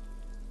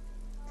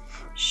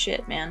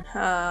 Shit, man.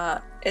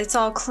 It's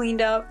all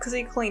cleaned up because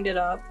he cleaned it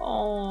up.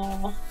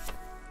 Oh.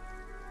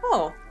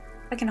 Oh,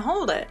 I can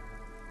hold it.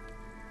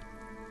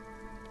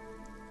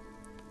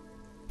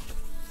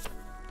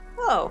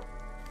 Whoa.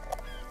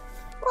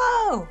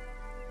 Whoa.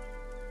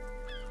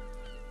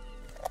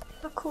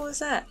 How cool is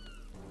that?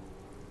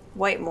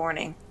 White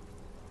morning.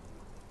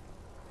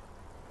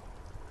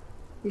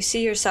 You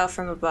see yourself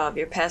from above.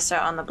 You're passed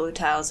out on the blue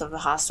tiles of the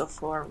hostel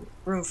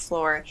room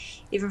floor.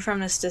 Even from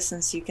this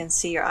distance, you can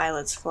see your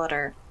eyelids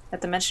flutter.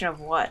 At the mention of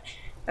what?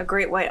 A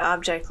great white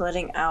object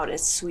letting out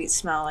its sweet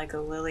smell like a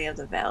lily of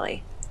the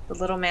valley. The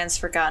little man's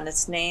forgotten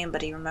its name,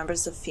 but he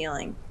remembers the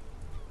feeling.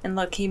 And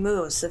look, he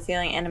moves. The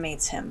feeling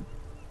animates him.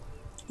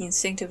 He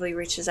instinctively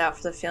reaches out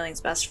for the feeling's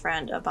best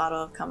friend, a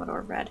bottle of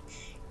Commodore Red.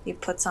 He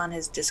puts on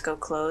his disco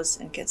clothes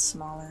and gets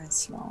smaller and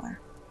smaller.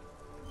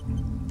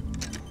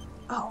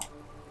 Oh.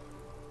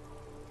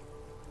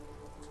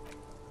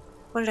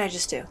 What did I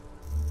just do?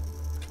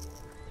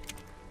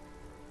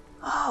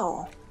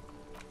 Oh.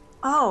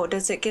 Oh,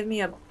 does it give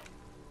me a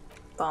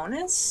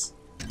bonus?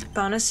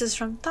 Bonuses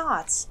from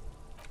thoughts.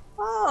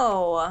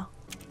 Oh.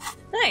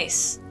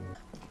 Nice.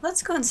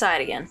 Let's go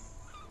inside again.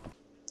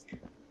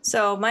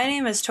 So, my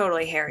name is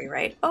totally Harry,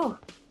 right? Oh,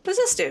 who's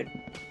this dude?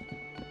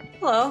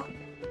 Hello.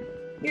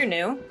 You're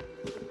new.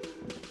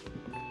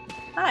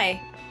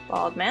 Hi,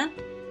 bald man.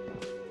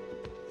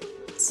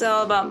 It's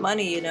all about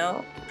money, you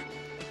know.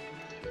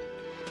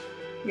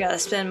 You gotta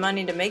spend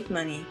money to make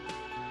money.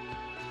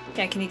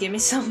 Yeah, can you give me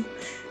some?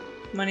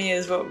 Money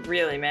is what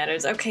really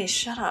matters. Okay,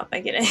 shut up. I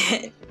get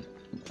it.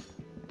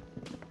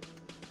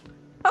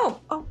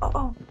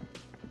 Oh.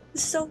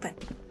 This is open.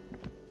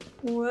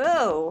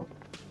 Whoa.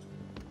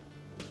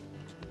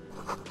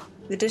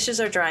 The dishes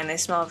are drying. They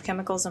smell of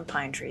chemicals and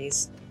pine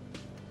trees.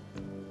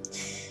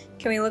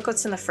 Can we look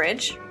what's in the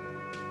fridge?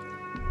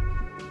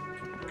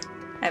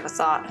 I have a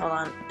thought. Hold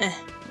on.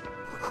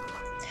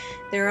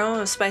 The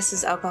aroma of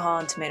spices, alcohol,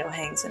 and tomato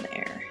hangs in the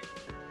air.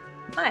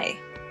 Hi.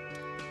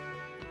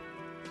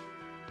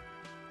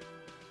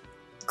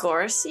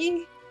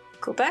 Glorsy?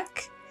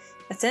 Quebec?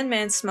 A thin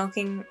man is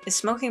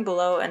smoking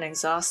below an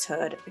exhaust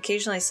hood,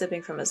 occasionally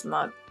sipping from his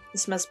mug.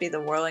 This must be the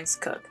Whirling's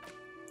cook.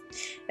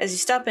 As you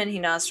stop in, he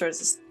nods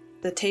towards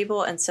the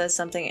table and says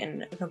something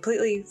in a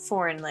completely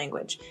foreign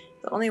language.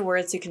 The only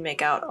words you can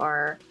make out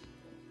are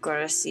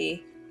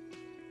Glorsy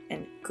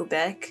and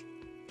Quebec.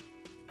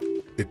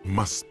 It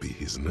must be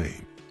his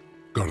name.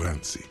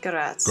 Garanzi.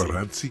 Grazie.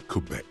 Garanzi,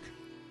 Quebec.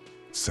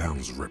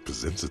 Sounds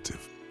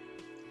representative.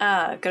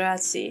 Ah,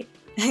 grazie.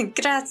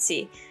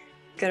 Grazie.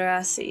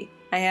 Grazie.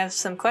 I have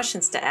some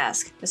questions to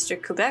ask.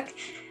 Mr. Quebec,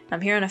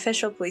 I'm here on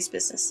official police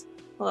business.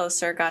 Hello,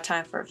 sir. Got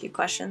time for a few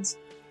questions?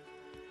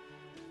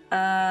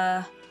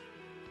 I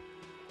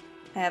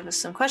have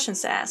some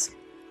questions to ask.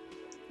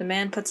 The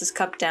man puts his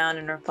cup down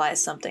and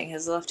replies something,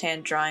 his left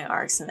hand drawing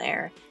arcs in the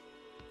air.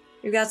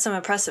 You've got some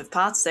impressive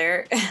pots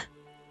there.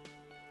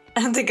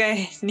 I don't think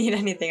I need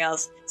anything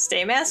else.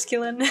 Stay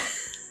masculine.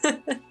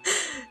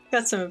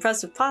 Got some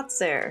impressive pots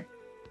there.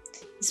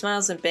 He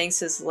smiles and bangs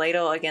his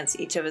ladle against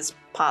each of his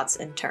pots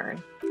in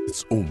turn.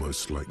 It's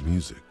almost like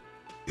music,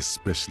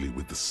 especially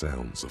with the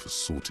sounds of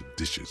assorted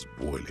dishes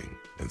boiling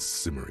and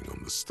simmering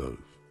on the stove.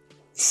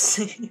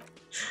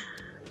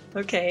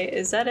 Okay,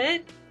 is that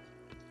it?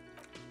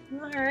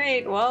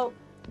 Alright, well,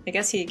 I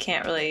guess he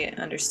can't really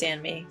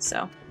understand me,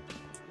 so.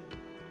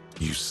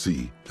 You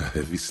see a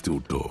heavy steel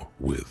door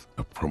with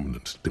a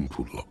prominent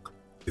dimple lock.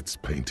 It's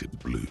painted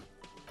blue.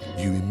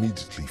 You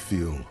immediately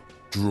feel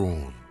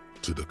drawn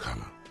to the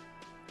color.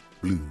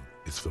 Blue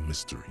is for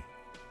mystery.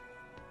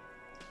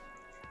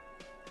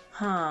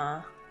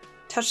 Huh.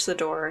 Touch the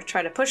door.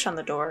 Try to push on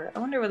the door. I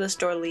wonder where this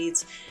door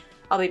leads.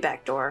 I'll be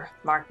back door.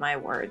 Mark my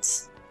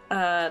words.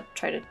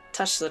 Try to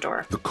touch the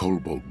door. The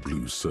cobalt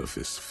blue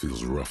surface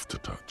feels rough to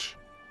touch.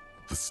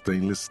 The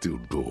stainless steel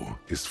door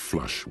is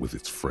flush with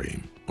its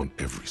frame on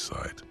every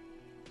side.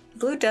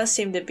 Blue does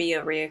seem to be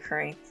a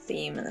reoccurring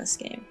theme in this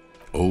game.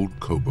 Old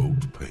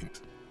cobalt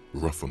paint,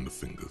 rough on the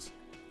fingers.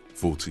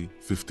 40,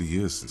 50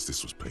 years since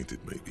this was painted,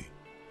 maybe.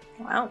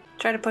 Wow.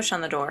 Try to push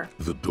on the door.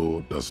 The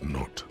door does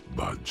not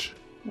budge.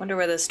 Wonder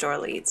where this door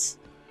leads.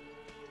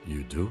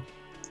 You do?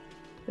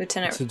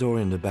 Lieutenant... It's a door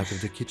in the back of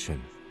the kitchen.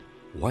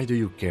 Why do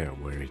you care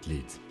where it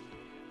leads?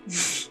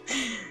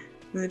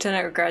 The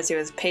lieutenant regards you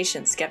with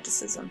patient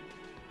skepticism.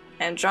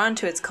 I am drawn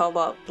to its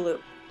cobalt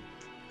blue.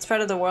 It's part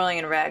of the whirling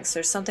in rags.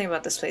 There's something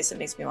about this place that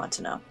makes me want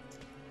to know.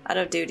 Out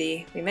of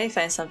duty, we may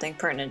find something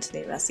pertinent to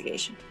the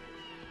investigation.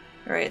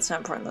 Alright, it's not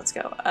important, let's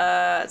go.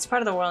 It's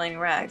part of the whirling in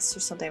rags.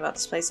 There's something about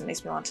this place that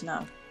makes me want to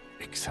know.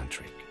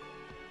 Eccentric.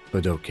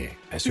 But okay,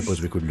 I suppose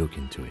we could look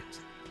into it.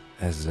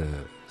 As a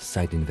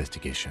side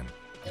investigation.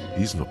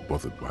 He's not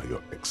bothered by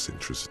your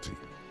eccentricity.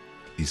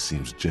 He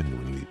seems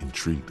genuinely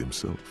intrigued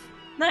himself.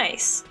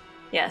 Nice.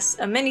 Yes,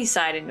 a mini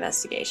side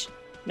investigation.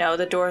 No,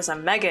 the door is a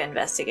mega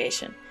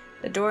investigation.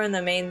 The door in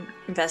the main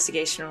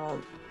investigation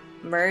will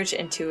merge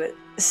into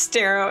a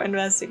stereo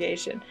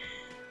investigation.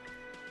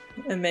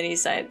 A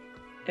mini-side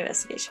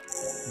investigation.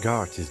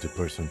 Gart is the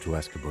person to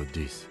ask about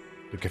this.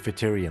 The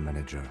cafeteria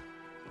manager.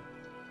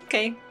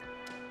 Okay.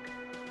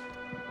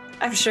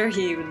 I'm sure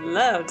he would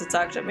love to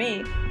talk to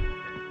me.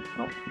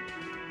 Oh.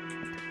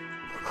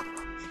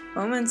 A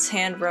woman's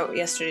hand wrote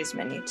yesterday's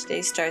menu.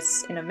 Today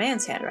starts in a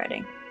man's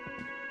handwriting.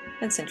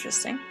 That's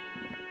interesting.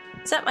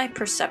 Is that my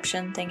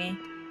perception thingy?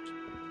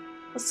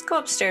 Let's go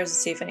upstairs and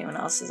see if anyone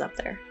else is up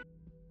there.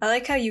 I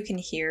like how you can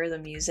hear the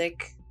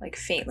music, like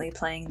faintly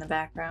playing in the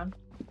background.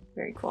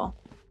 Very cool.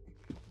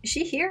 Is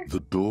she here? The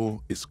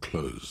door is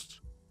closed.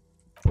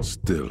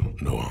 Still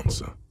no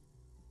answer.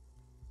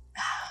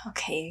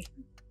 Okay.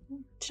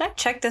 Did I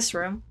check this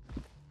room?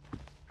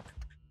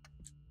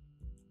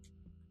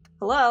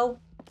 Hello?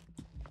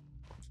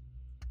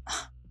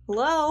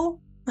 Hello?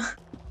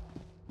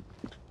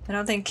 I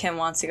don't think Kim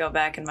wants to go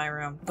back in my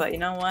room, but you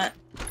know what?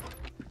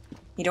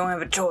 You don't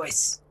have a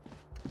choice.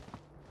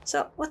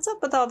 So, what's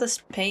up with all this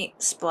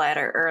paint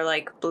splatter, or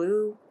like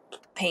blue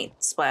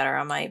paint splatter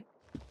on my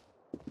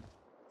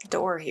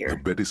door The here?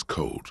 bed is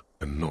cold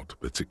and not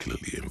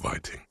particularly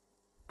inviting,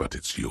 but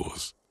it's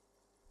yours.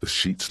 The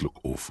sheets look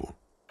awful.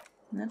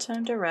 Not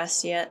time to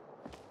rest yet.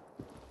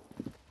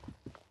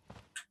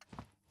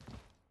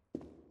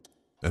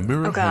 A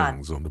mirror Oh, God.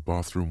 hangs on the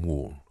bathroom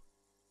wall.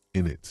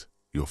 In it,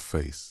 your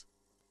face,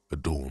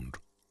 adorned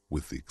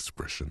with the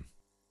expression.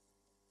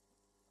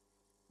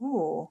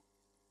 Ooh.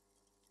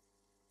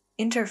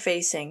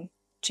 Interfacing.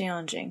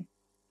 Challenging.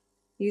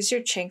 Use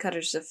your chain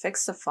cutters to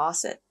fix the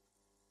faucet.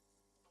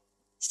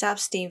 Stop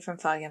steam from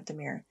fogging up the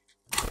mirror.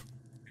 I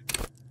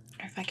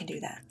wonder if I can do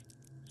that.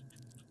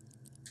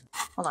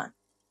 Hold on.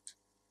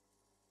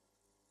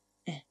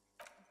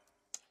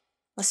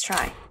 Let's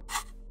try.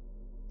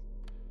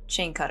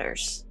 Chain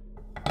cutters.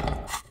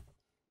 Are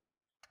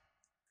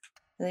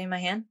they in my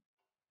hand?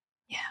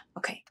 Yeah,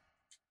 okay.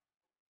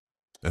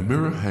 A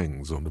mirror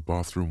hangs on the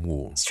bathroom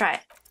wall. Let's try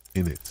it.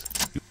 In it,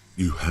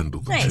 you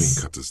handle the Nice.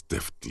 chain cutters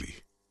deftly,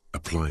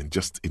 applying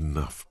just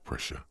enough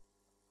pressure.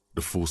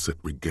 The faucet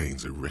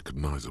regains a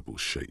recognizable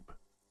shape.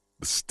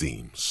 The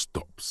steam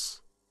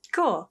stops.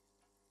 Cool.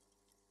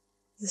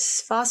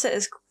 This faucet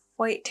is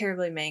quite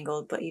terribly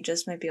mangled, but you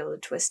just might be able to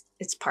twist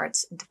its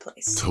parts into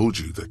place. Told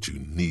you that you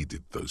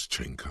needed those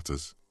chain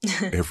cutters.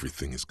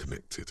 Everything is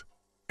connected.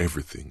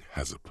 Everything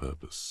has a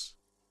purpose.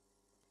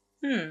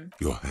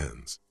 Your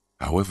hands,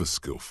 however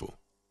skillful,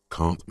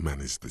 can't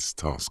manage this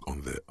task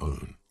on their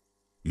own.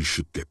 You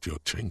should get your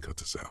chain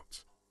cutters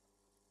out.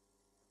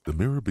 The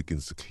mirror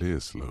begins to clear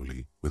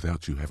slowly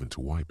without you having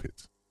to wipe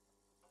it.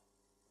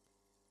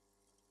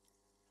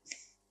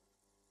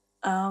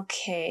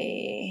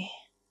 Okay.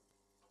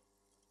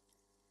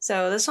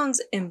 So this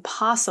one's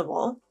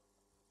impossible,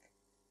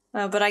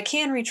 but I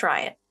can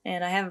retry it,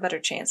 and I have a better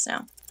chance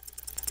now.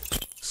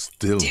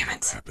 Still Damn not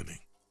it. happening.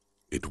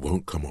 It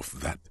won't come off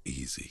that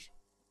easy.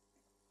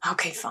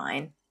 Okay,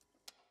 fine.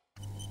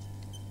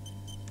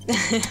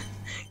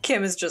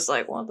 Kim is just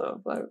like, what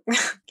the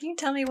fuck? Can you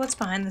tell me what's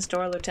behind this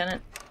door,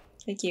 Lieutenant?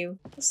 Thank you.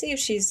 Let's see if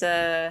she's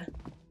gonna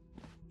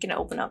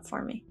open up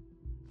for me.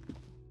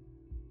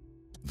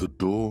 The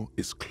door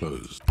is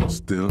closed.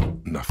 Still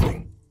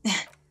nothing.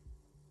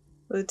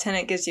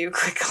 Lieutenant gives you a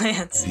quick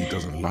glance. He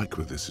doesn't like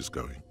where this is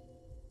going.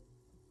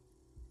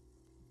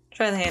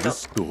 Try the handle.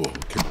 This door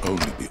can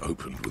only be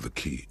opened with a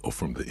key or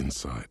from the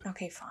inside.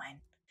 Okay,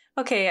 fine.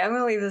 Okay, I'm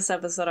gonna leave this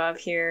episode off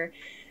here.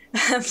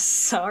 I'm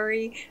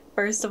sorry.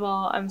 First of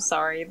all, I'm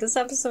sorry. This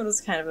episode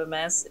was kind of a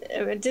mess.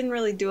 It didn't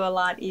really do a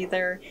lot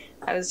either.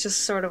 I was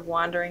just sort of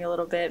wandering a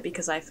little bit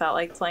because I felt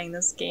like playing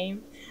this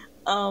game.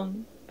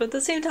 But at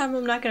the same time,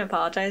 I'm not gonna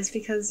apologize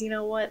because, you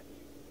know what?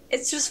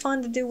 It's just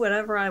fun to do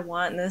whatever I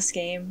want in this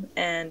game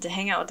and to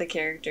hang out with the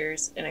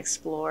characters and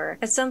explore.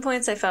 At some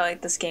points, I felt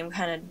like this game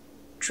kind of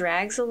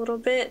drags a little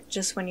bit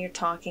just when you're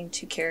talking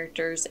to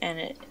characters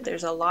and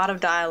there's a lot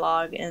of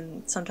dialogue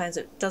and sometimes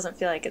it doesn't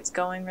feel like it's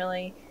going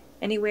really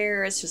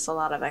anywhere. It's just a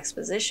lot of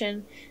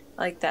exposition,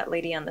 like that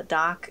lady on the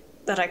dock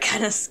that I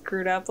kind of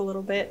screwed up a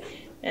little bit,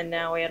 and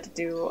now we have to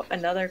do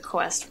another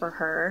quest for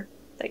her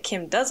that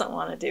Kim doesn't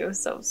want to do,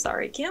 so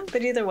sorry Kim.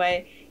 But either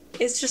way,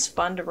 it's just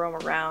fun to roam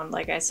around,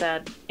 like I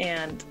said,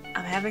 and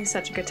I'm having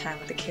such a good time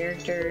with the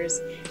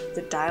characters.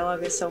 The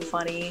dialogue is so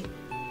funny.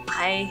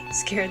 I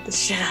scared the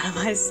shit out of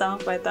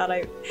myself. I thought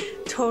I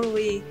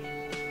totally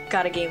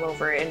got a game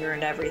over and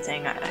ruined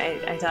everything.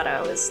 I thought I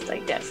was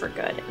like dead for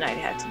good and I'd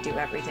have to do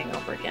everything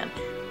over again.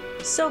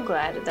 So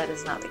glad that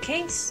is not the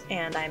case,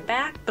 and I'm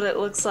back. But it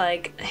looks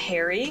like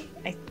Harry,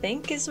 I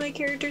think is my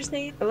character's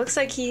name. It looks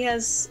like he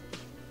has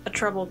a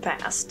troubled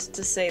past,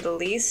 to say the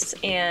least,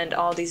 and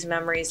all these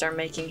memories are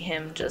making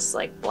him just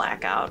like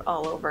black out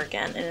all over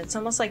again, and it's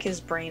almost like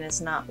his brain is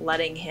not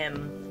letting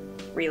him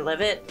relive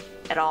it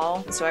at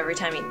all, so every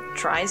time he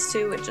tries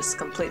to, it just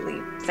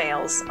completely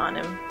fails on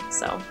him.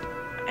 So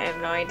I have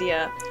no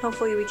idea.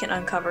 Hopefully we can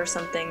uncover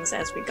some things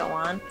as we go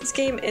on. This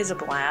game is a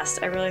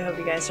blast. I really hope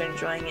you guys are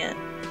enjoying it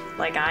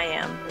like I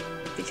am,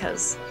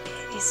 because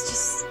He's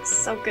just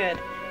so good.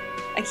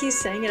 I keep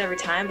saying it every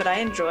time, but I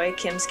enjoy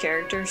Kim's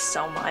character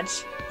so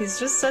much. He's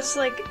just such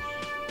like...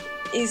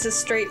 He's a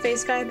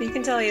straight-faced guy, but you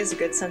can tell he has a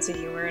good sense of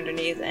humor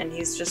underneath, and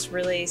he's just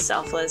really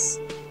selfless.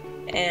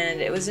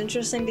 And it was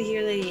interesting to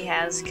hear that he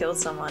has killed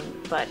someone,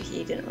 but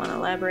he didn't want to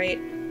elaborate.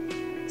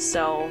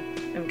 So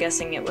I'm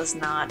guessing it was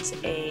not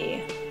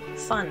a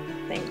fun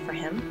thing for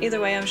him. Either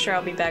way, I'm sure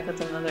I'll be back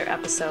with another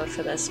episode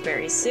for this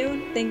very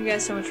soon. Thank you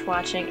guys so much for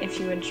watching. If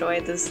you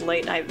enjoyed this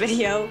late night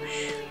video,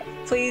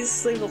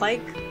 please leave a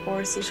like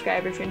or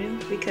subscribe if you're new,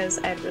 because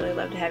I'd really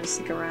love to have you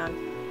stick around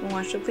and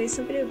watch me play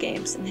some video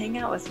games and hang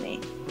out with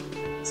me.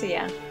 So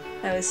yeah,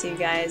 I will see you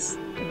guys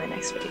in my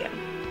next video.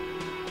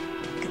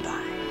 Goodbye.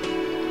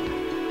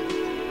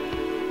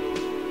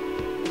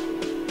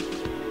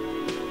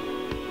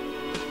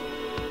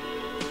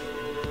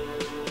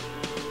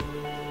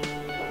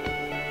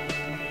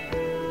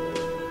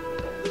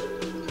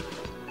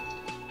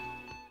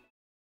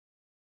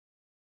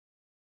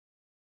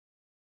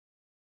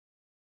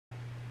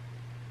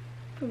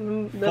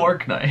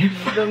 Fork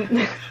knife.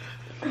 The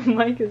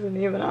mic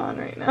isn't even on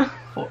right now.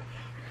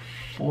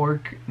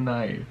 Fork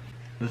knife.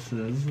 This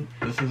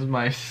is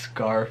my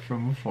scar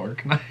from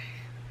Fork knife.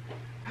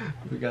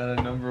 We got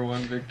a #1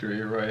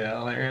 victory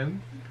royale,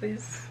 Aaron.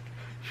 Please.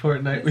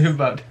 Fortnite, we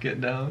about to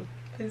get down.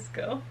 Please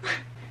go.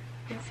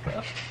 Please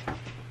go.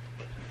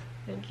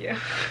 Thank you.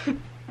 You're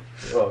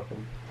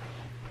welcome.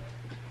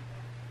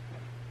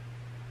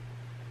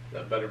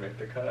 That better make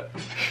the cut.